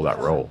fill that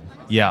role.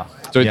 Yeah.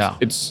 So yeah.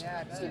 it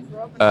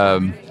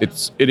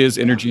is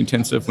energy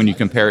intensive when you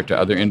compare it to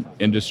other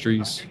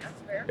industries.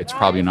 It's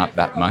probably not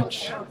that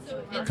much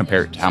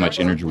compared to how much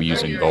energy we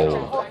use in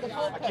gold.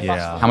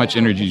 Yeah. How much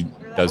energy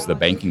does the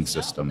banking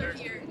system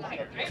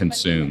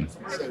consume?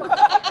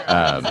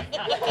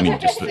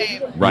 Just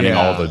running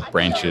all the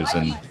branches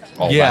and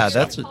all that. Yeah,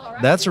 stuff.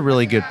 that's a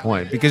really good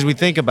point, because we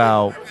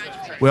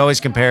always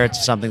compare it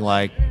to something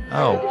like,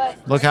 oh,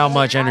 look how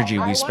much energy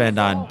we spend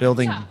on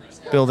building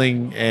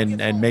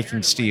and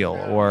making steel,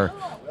 or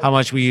how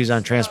much we use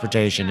on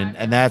transportation,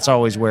 and that's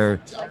always where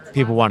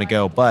people want to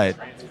go. But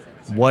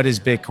what is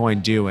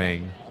Bitcoin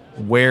doing?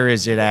 Where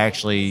is it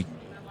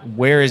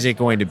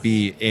going to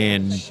be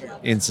in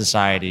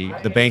society,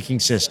 the banking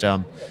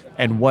system,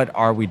 and what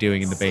are we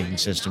doing in the banking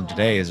system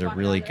today is a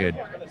really good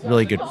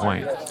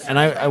point. And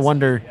I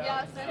wonder,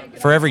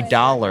 for every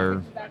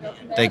dollar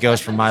that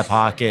goes from my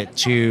pocket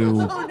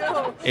to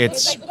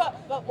it's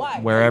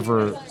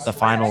wherever the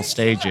final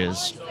stage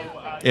is,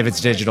 if it's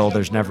digital,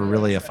 there's never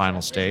really a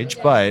final stage,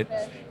 but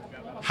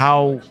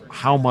how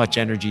much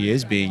energy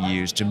is being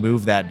used to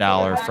move that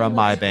dollar from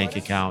my bank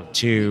account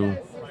to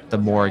the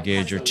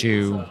mortgage or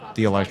to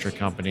the electric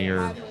company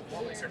or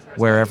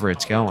wherever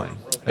it's going.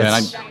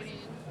 And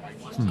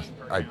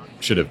I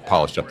should have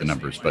polished up the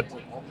numbers, but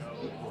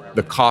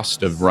the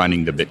cost of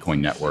running the Bitcoin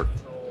network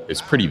is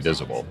pretty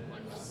visible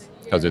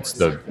because it's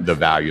the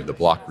value of the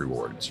block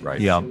rewards, right?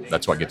 Yeah.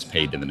 That's what gets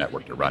paid to the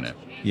network to run it.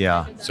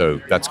 Yeah.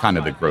 So that's kind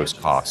of the gross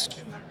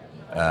cost.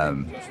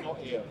 I'll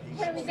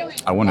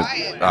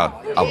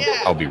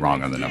be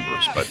wrong on the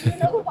numbers, but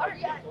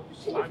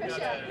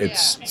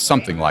it's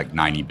something like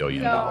 $90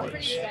 billion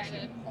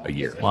a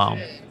year. Wow.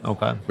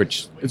 Okay.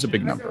 Which is a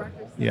big number.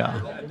 Yeah.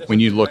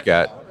 When you look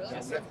at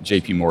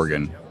JP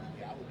Morgan,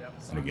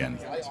 and again,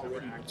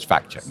 just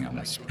fact check me on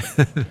this.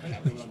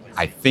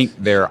 I think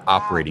their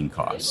operating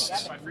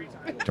costs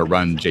to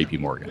run JP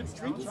Morgan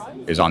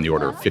is on the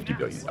order of $50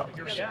 billion.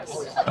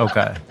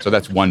 Okay. So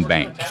that's one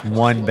bank.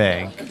 One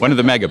bank. One of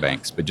the mega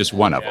banks, but just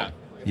one of them.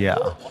 Yeah.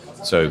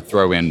 So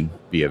throw in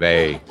B of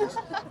A,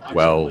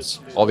 Wells,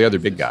 all the other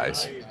big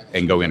guys,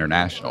 and go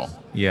international.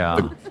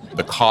 Yeah.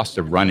 The cost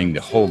of running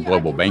the whole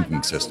global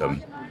banking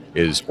system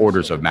is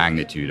orders of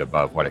magnitude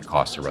above what it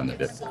costs to run the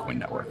Bitcoin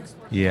network.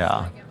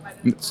 Yeah.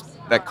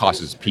 That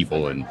costs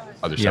people and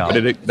other stuff,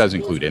 but it does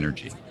include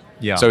energy.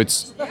 Yeah. So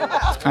it's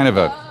kind of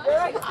a...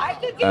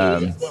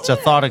 it's a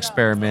thought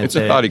experiment. It's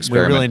a thought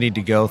experiment. We really need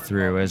to go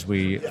through as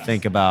we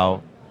think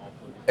about...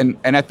 And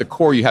at the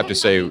core, you have to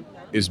say,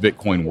 is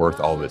Bitcoin worth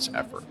all this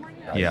effort?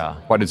 Right? Yeah.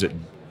 What does it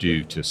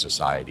do to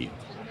society?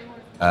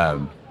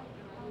 If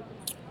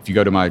you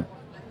go to my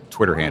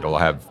Twitter handle,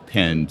 I have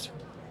pinned,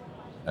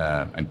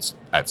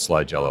 at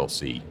Sludge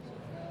LLC,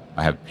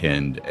 I have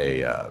pinned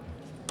a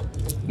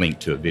link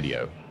to a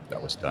video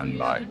that was done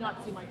by, I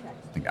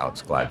think,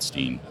 Alex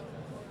Gladstein.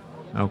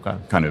 Okay.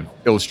 Kind of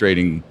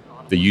illustrating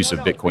the use of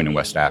Bitcoin in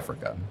West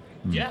Africa.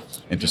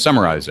 Yes. And to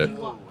summarize it,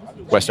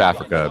 West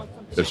Africa,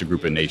 there's a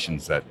group of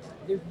nations that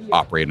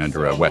operate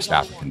under a West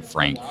African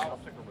franc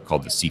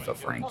called the CFA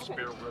franc.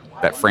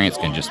 That franc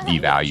can just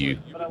devalue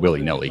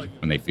willy-nilly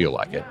when they feel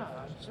like it.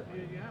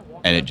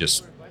 And it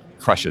just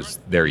crushes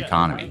their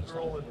economy.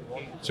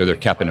 So they're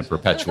kept in a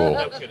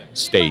perpetual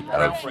state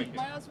of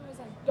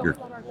you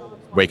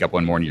wake up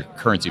one morning, your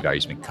currency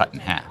value's been cut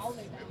in half.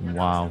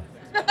 Wow.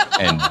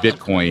 And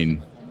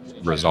Bitcoin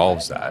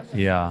resolves that.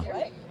 Yeah.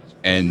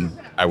 And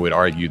I would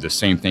argue the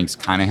same thing's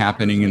kind of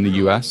happening in the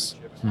U.S.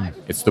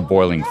 It's the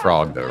boiling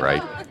frog, though,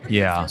 right?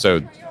 Yeah.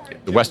 So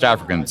the West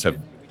Africans have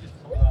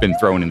been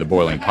thrown in the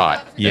boiling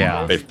pot.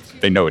 Yeah.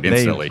 They know it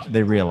instantly.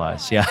 They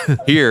realize, yeah.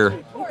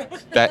 Here,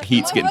 that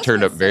heat's getting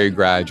turned up very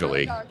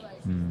gradually.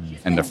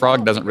 And the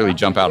frog doesn't really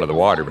jump out of the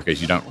water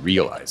because you don't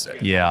realize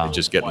it. Yeah. It's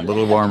just getting a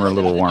little warmer, a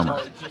little warmer.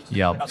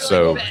 Yep.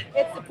 So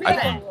I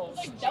think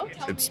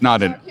it's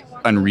not an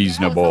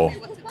unreasonable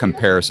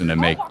comparison to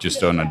make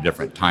just on a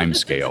different time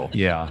scale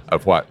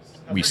of what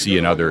we see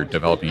in other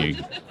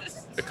developing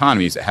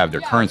economies that have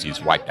their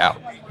currencies wiped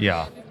out.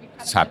 Yeah.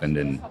 It's happened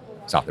in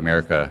South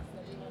America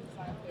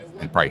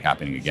and probably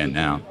happening again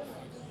now.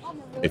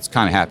 It's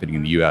kind of happening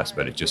in the U.S.,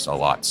 but it's just a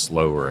lot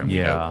slower, and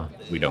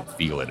we don't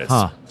feel it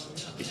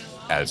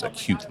as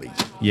acutely.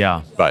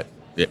 Yeah. But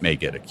it may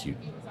get acute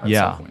at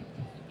some point.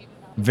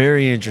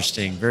 Very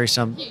interesting. Very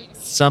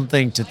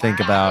something to think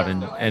about,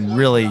 and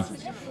really,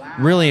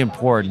 really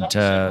important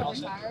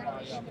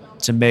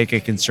to make a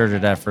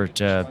concerted effort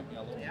to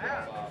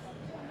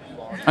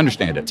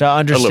understand it. To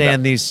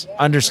understand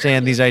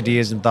these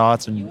ideas and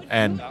thoughts,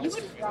 and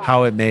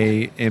how it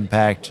may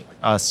impact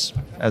us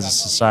as a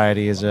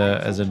society, as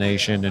a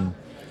nation, and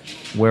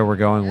where we're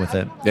going with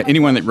it. Yeah,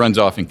 anyone that runs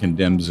off and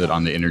condemns it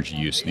on the energy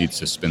use needs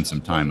to spend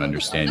some time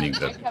understanding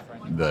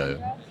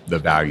the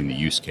value and the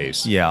use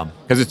case. Yeah.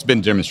 Because it's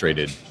been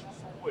demonstrated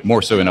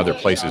more so in other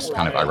places,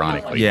 kind of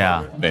ironically,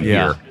 than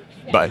here.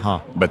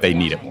 But they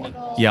need it more.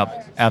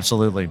 Yep,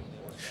 absolutely.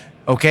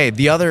 Okay,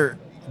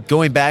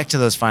 going back to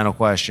those final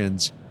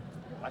questions,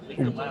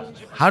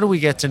 how do we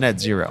get to net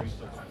zero?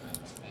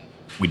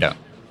 We don't.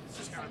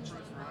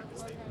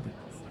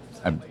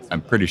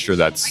 I'm pretty sure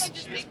that's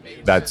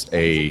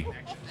a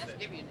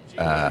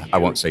I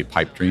won't say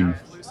pipe dream,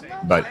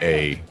 but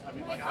a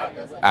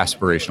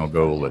aspirational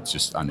goal that's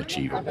just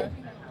unachievable.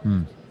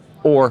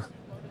 Or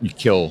you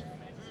kill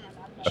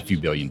a few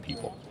billion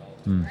people.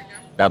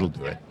 That'll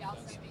do it.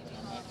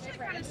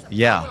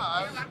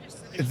 Yeah.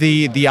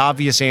 The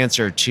obvious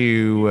answer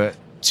to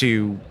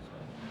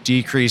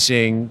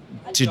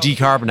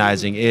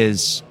decarbonizing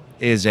is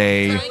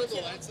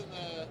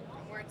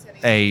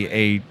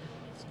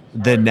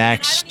the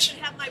next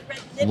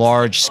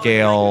large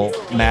scale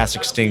mass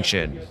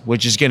extinction,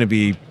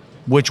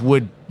 which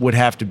would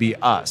have to be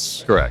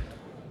us. Correct.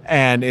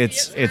 And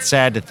it's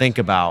sad to think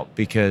about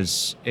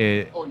because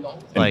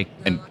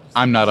and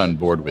I'm not on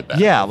board with that.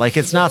 Yeah, like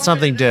it's not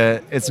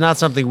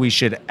something we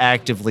should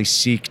actively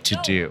seek to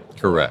do.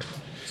 Correct.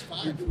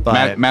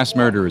 But mass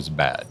murder is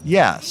bad.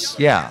 Yes,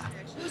 yeah.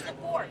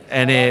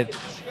 And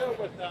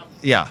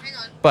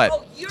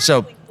but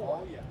so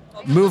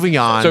moving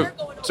on.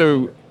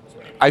 So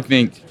I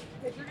think,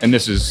 and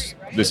this is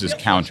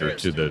counter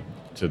to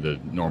the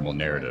normal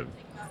narrative.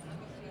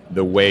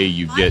 The way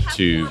you get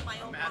to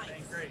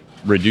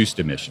reduced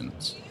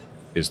emissions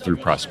is through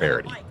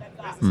prosperity.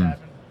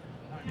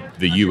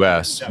 The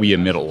U.S., we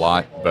emit a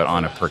lot, but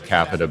on a per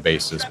capita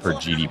basis, per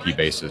GDP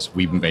basis,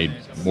 we've made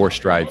more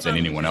strides than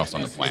anyone else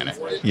on the planet.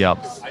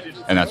 Yep.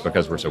 And that's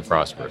because we're so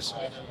prosperous.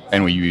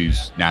 And we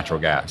use natural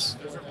gas.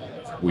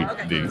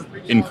 The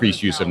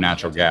increased use of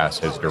natural gas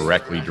has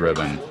directly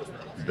driven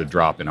the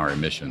drop in our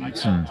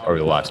emissions over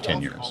the last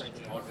 10 years.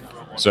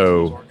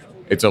 So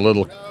it's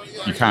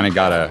you kind of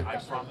got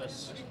to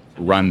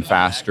run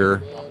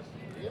faster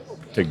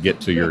to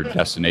get to your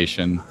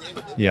destination.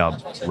 Yeah.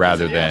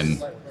 Rather than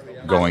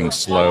going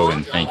slow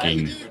and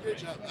thinking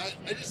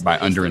by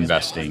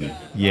underinvesting.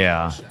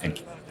 Yeah. And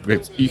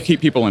you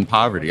keep people in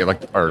poverty,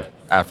 like our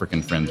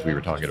African friends we were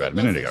talking about a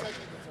minute ago.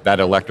 That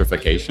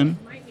electrification,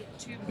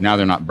 now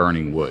they're not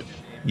burning wood.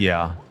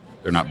 Yeah.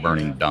 They're not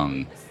burning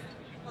dung.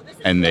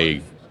 And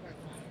they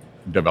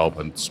develop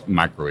a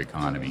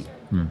microeconomy.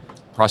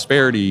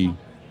 Prosperity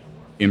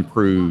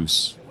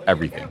improves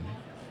everything.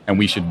 And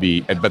we should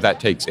but that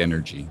takes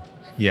energy.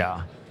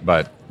 Yeah.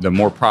 But the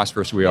more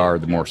prosperous we are,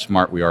 the more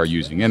smart we are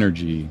using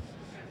energy,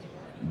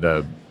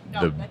 the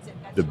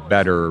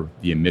better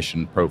the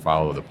emission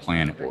profile of the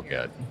planet will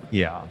get.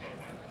 Yeah.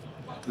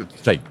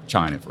 Let's take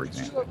China, for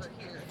example.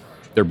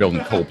 They're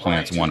building coal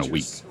plants one a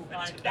week.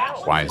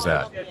 Why is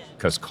that?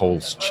 Because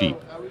coal's cheap.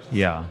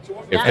 Yeah.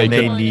 They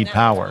need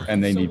power.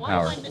 And they need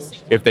power.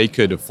 If they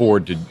could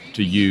afford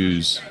to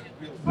use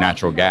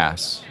natural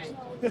gas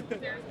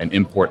and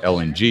import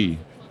LNG,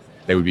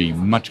 they would be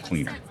much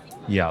cleaner.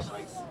 Yeah.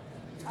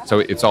 So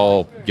it's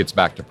all gets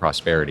back to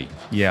prosperity.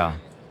 Yeah.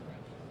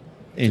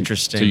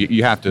 Interesting. So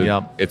you have to.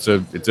 Yep. It's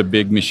a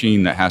big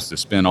machine that has to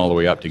spin all the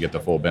way up to get the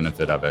full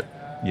benefit of it.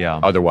 Yeah.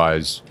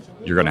 Otherwise,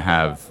 you're going to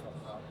have.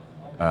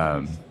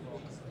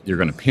 You're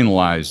going to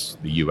penalize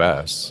the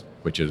U.S.,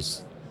 which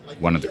is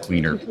one of the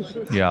cleaner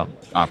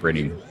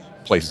operating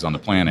places on the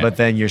planet. But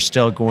then you're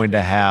still going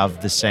to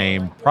have the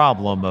same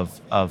problem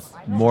of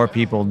more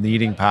people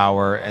needing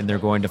power, and they're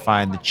going to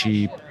find the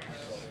cheap,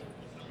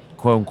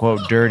 quote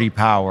unquote, dirty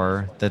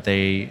power that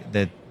they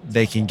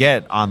can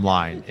get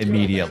online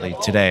immediately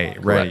today,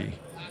 ready. Correct.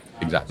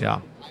 Exactly. Yeah.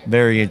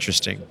 Very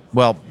interesting.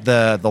 Well,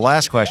 the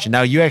last question.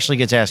 Now you actually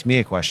get to ask me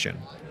a question.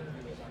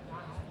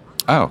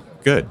 Oh,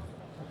 good.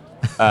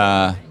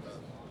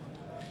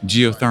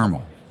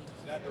 Geothermal.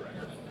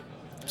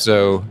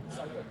 So,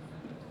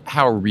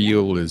 how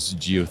real is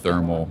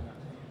geothermal?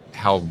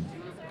 How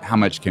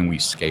much can we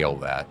scale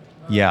that?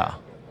 Yeah.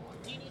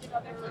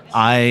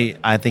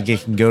 I think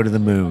it can go to the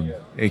moon.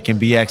 It can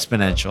be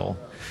exponential.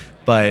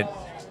 But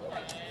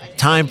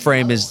time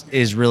frame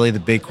is really the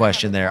big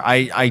question there.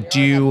 I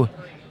do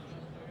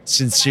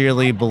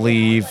sincerely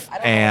believe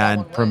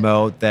and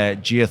promote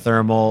that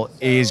geothermal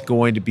is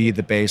going to be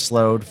the base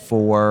load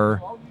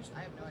for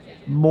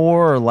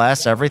more or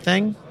less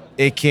everything.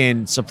 It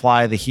can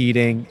supply the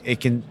heating. It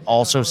can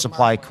also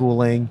supply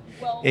cooling.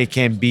 It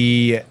can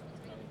be,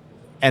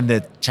 and the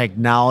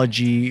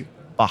technology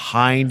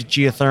behind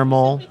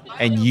geothermal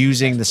and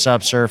using the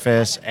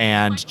subsurface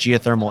and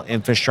geothermal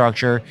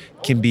infrastructure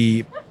can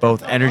be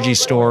both energy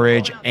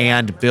storage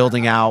and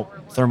building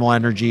out thermal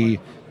energy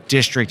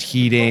district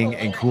heating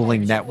and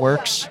cooling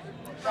networks.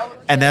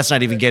 And that's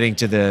not even getting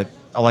to the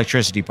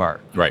electricity part.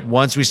 Right.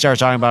 Once we start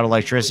talking about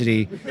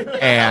electricity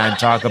and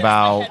talk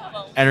about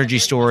energy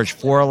storage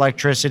for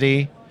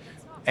electricity,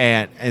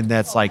 and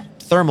that's like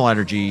thermal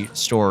energy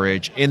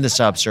storage in the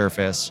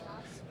subsurface,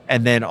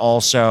 and then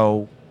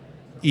also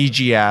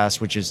EGS,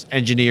 which is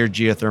engineered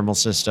geothermal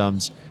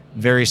systems,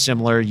 very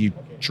similar. You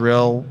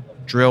drill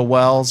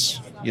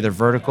wells either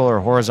vertical or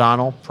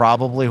horizontal,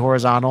 probably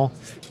horizontal.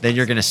 Then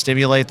you're going to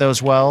stimulate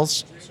those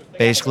wells,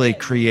 basically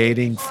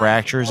creating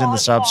fractures in the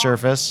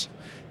subsurface.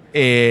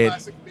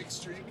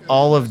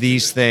 All of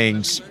these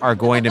things are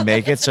going to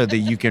make it so that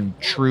you can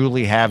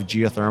truly have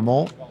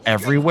geothermal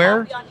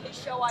everywhere,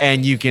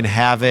 and you can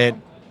have it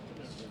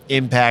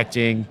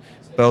impacting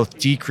both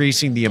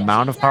decreasing the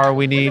amount of power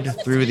we need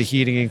through the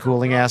heating and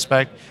cooling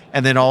aspect,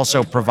 and then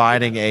also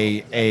providing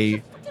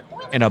an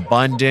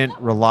abundant,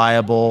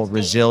 reliable,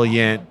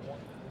 resilient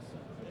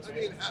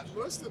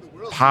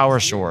power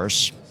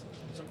source.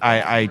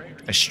 I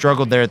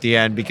struggled there at the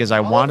end because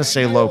I want to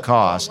say low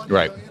cost.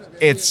 Right.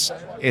 It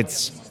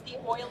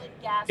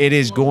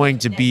is going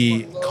to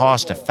be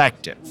cost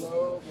effective.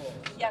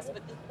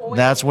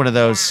 That's one of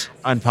those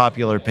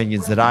unpopular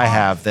opinions that I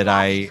have that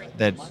I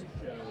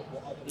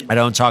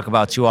don't talk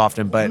about too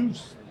often, but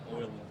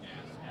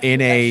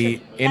in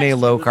a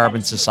low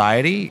carbon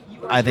society,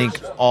 I think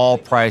all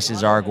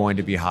prices are going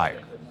to be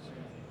higher.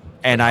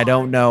 And I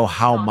don't know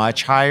how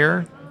much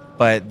higher,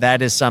 but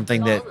that is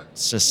something that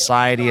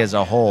society as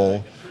a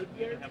whole,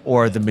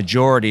 or the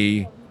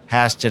majority,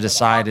 has to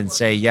decide and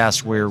say,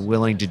 yes, we're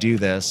willing to do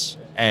this,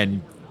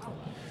 and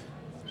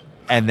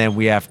then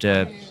we have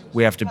to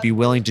be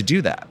willing to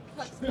do that.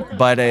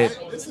 But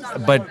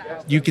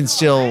you can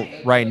still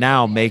right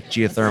now make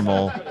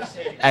geothermal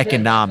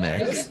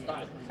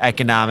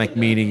economic,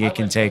 meaning it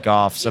can take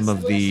off some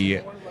of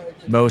the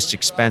most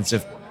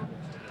expensive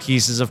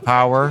pieces of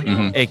power.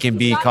 Mm-hmm. It can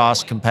be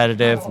cost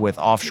competitive with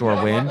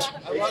offshore wind,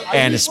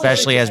 and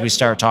especially as we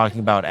start talking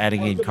about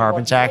adding in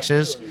carbon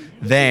taxes,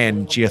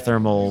 then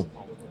geothermal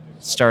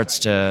starts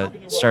to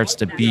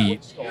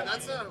beat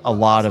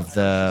all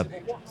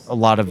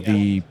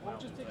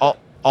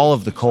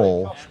of the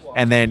coal,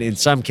 and then in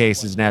some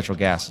cases natural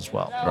gas as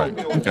well. Right.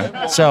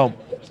 Okay. So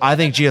I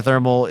think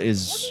geothermal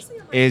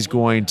is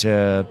going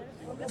to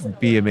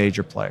be a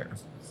major player.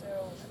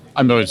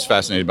 I'm always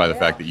fascinated by the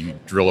fact that you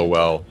drill a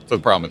well. So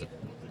the problem with the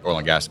oil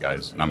and gas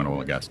guys, and I'm an oil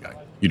and gas guy,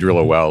 you drill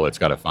a well, it's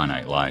got a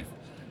finite life,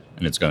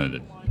 and it's going to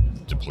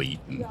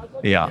deplete, and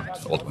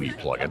ultimately you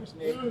plug it.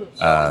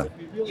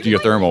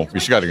 Geothermal,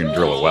 we still got to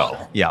drill a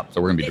well. Yeah. So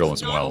we're going to be drilling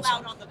some wells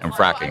and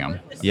fracking them,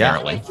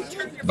 apparently.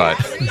 But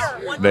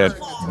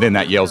then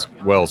that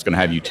well is going to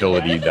have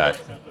utility that,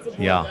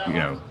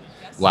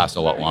 lasts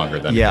a lot longer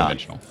than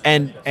conventional.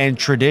 And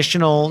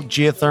traditional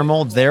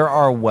geothermal, there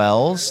are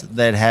wells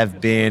that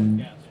have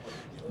been,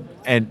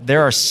 and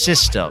there are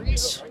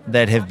systems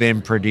that have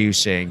been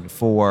producing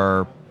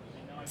for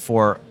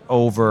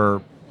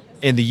over,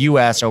 in the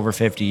U.S., over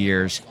 50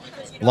 years.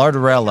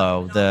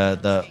 Lardorello,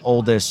 the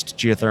oldest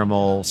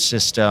geothermal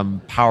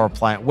system power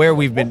plant, where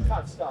we've been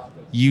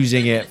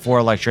using it for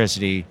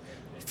electricity.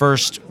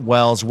 First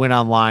wells went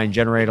online,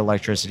 generated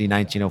electricity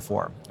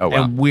 1904. Oh,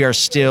 wow. And we are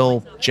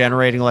still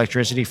generating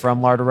electricity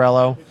from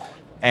Lardorello.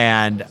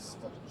 And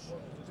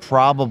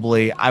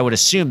probably, I would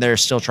assume they're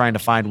still trying to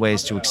find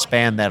ways to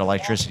expand that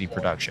electricity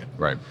production.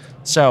 Right.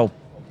 So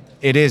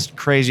it is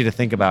crazy to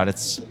think about.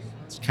 It's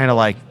kind of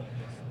like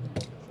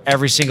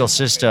every single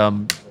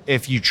system,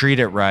 if you treat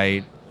it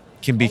right,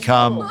 can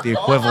become the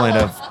equivalent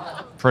of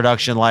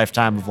production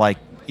lifetime of like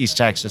East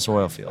Texas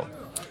oil field.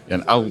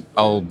 And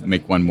I'll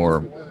make one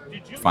more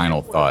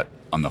final thought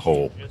on the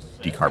whole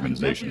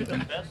decarbonization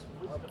thing.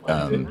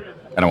 And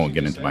I won't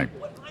get into my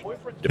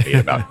debate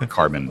about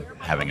carbon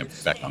having an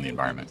effect on the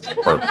environment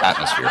or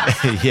atmosphere.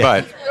 Yeah.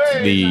 But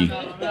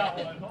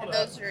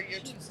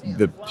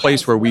the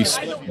place where we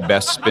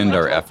best spend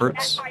our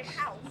efforts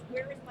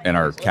and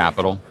our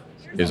capital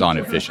is on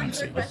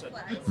efficiency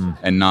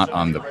and not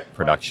on the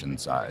production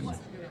side.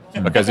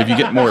 Because if you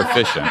get more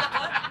efficient,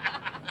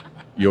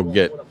 you'll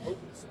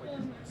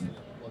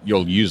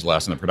use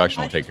less and the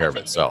production will take care of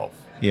itself.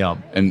 Yeah.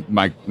 And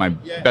my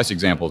best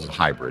example is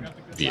hybrid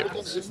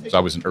vehicles. So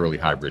I was an early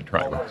hybrid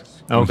driver.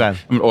 Okay.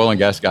 I'm an oil and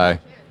gas guy. I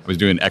was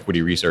doing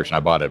equity research and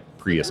I bought a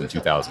Prius in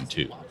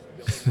 2002.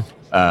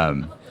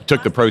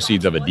 Took the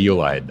proceeds of a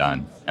deal I had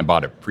done and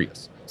bought a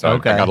Prius. So I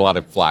got a lot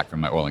of flack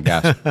from my oil and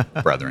gas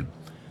brethren.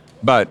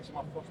 But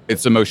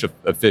it's the most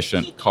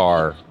efficient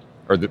car,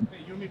 or the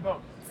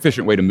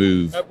efficient way to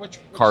move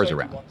cars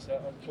around.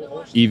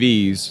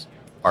 EVs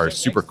are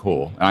super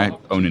cool. And I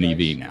own an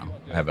EV now.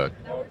 I have a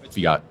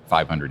Fiat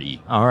 500e.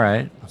 All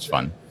right. It's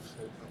fun.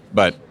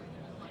 But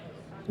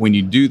when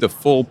you do the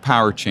full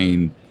power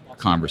chain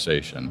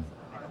conversation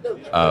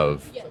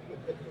of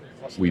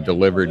we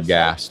delivered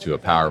gas to a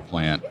power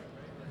plant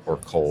or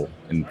coal,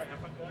 and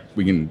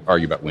we can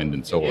argue about wind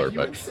and solar,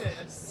 but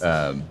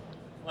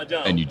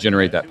and you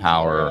generate that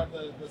power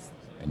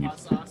and you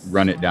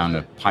run it down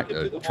a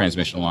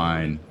transmission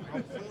line,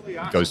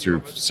 it goes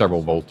through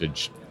several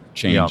voltage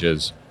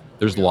changes. Yep.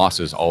 There's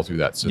losses all through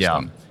that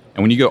system. Yeah.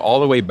 And when you go all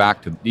the way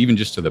back to even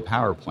just to the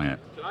power plant,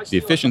 the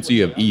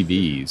efficiency of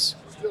EVs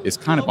is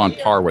kind of on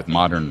par with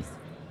modern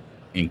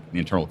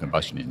internal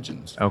combustion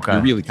engines. Okay.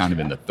 You're really kind of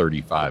in the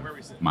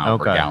 35 mile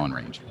per gallon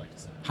range.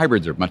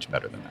 Hybrids are much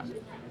better than that.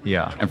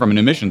 Yeah. And from an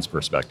emissions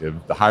perspective,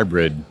 the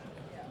hybrid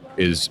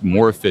is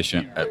more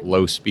efficient at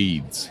low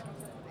speeds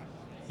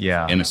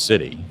in a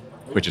city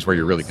which is where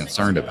you're really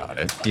concerned about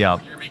it, Yeah.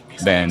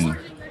 than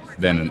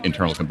an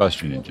internal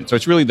combustion engine. So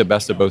it's really the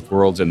best of both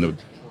worlds, and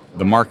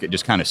the market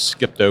just kind of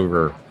skipped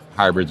over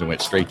hybrids and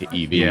went straight to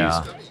EVs.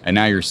 Yeah. And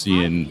now you're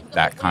seeing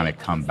that kind of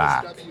come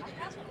back.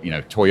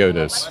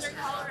 Toyota's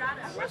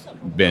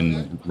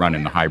been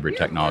running the hybrid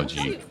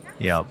technology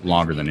Yeah.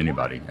 longer than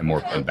anybody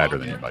and better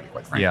than anybody,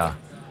 quite frankly. Yeah.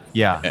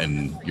 Yeah.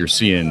 And you're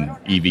seeing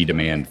EV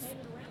demand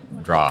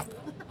drop,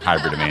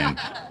 hybrid demand.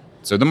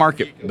 So the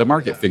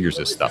market figures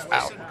this stuff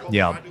out.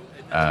 Yeah.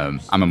 I'm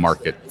a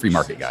free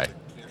market guy,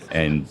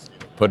 and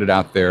put it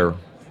out there.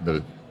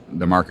 The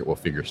market will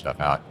figure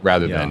stuff out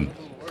rather than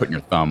putting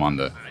your thumb on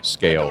the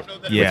scale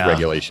with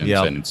regulations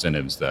and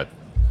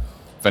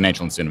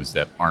financial incentives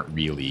that aren't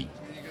really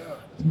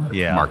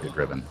market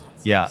driven.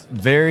 Yeah,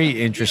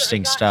 very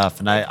interesting stuff.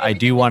 And I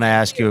do want to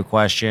ask you a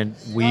question.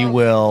 I'm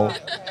going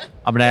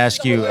to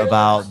ask you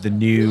about the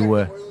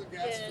new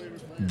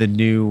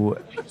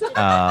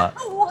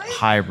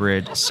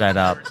hybrid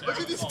setup.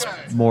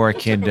 It's more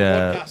akin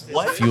to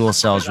fuel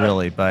cells,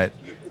 really, but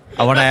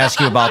I want to ask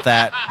you about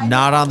that.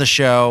 Not on the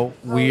show.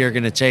 We are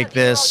going to take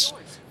this.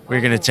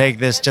 We're going to take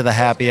this to the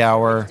happy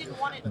hour.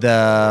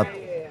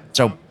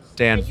 So,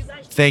 Dan,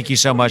 thank you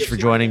so much for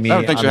joining me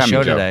on the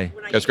show today.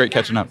 It's great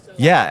catching up.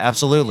 Yeah,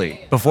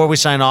 absolutely. Before we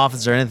sign off,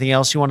 is there anything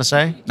else you want to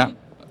say? No,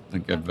 I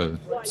think I've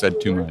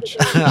said too much.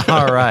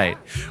 All right.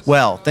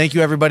 Well, thank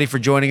you everybody for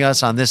joining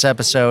us on this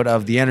episode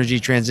of the Energy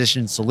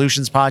Transition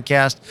Solutions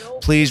Podcast.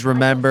 Please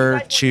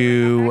remember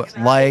to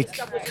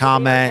like,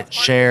 comment,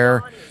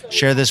 share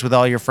this with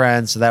all your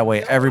friends so that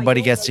way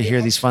everybody gets to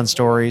hear these fun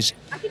stories.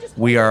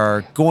 We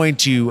are going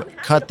to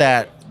cut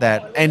that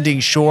ending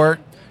short.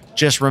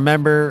 Just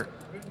remember,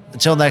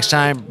 until next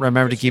time,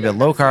 remember to keep it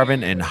low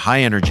carbon and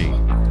high energy.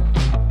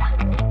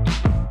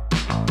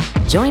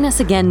 Join us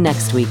again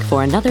next week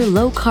for another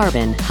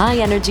low-carbon,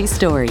 high-energy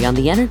story on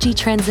the Energy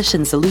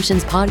Transition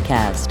Solutions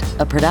Podcast,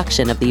 a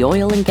production of the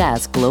Oil and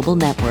Gas Global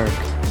Network.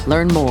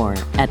 Learn more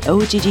at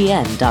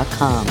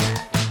oggn.com.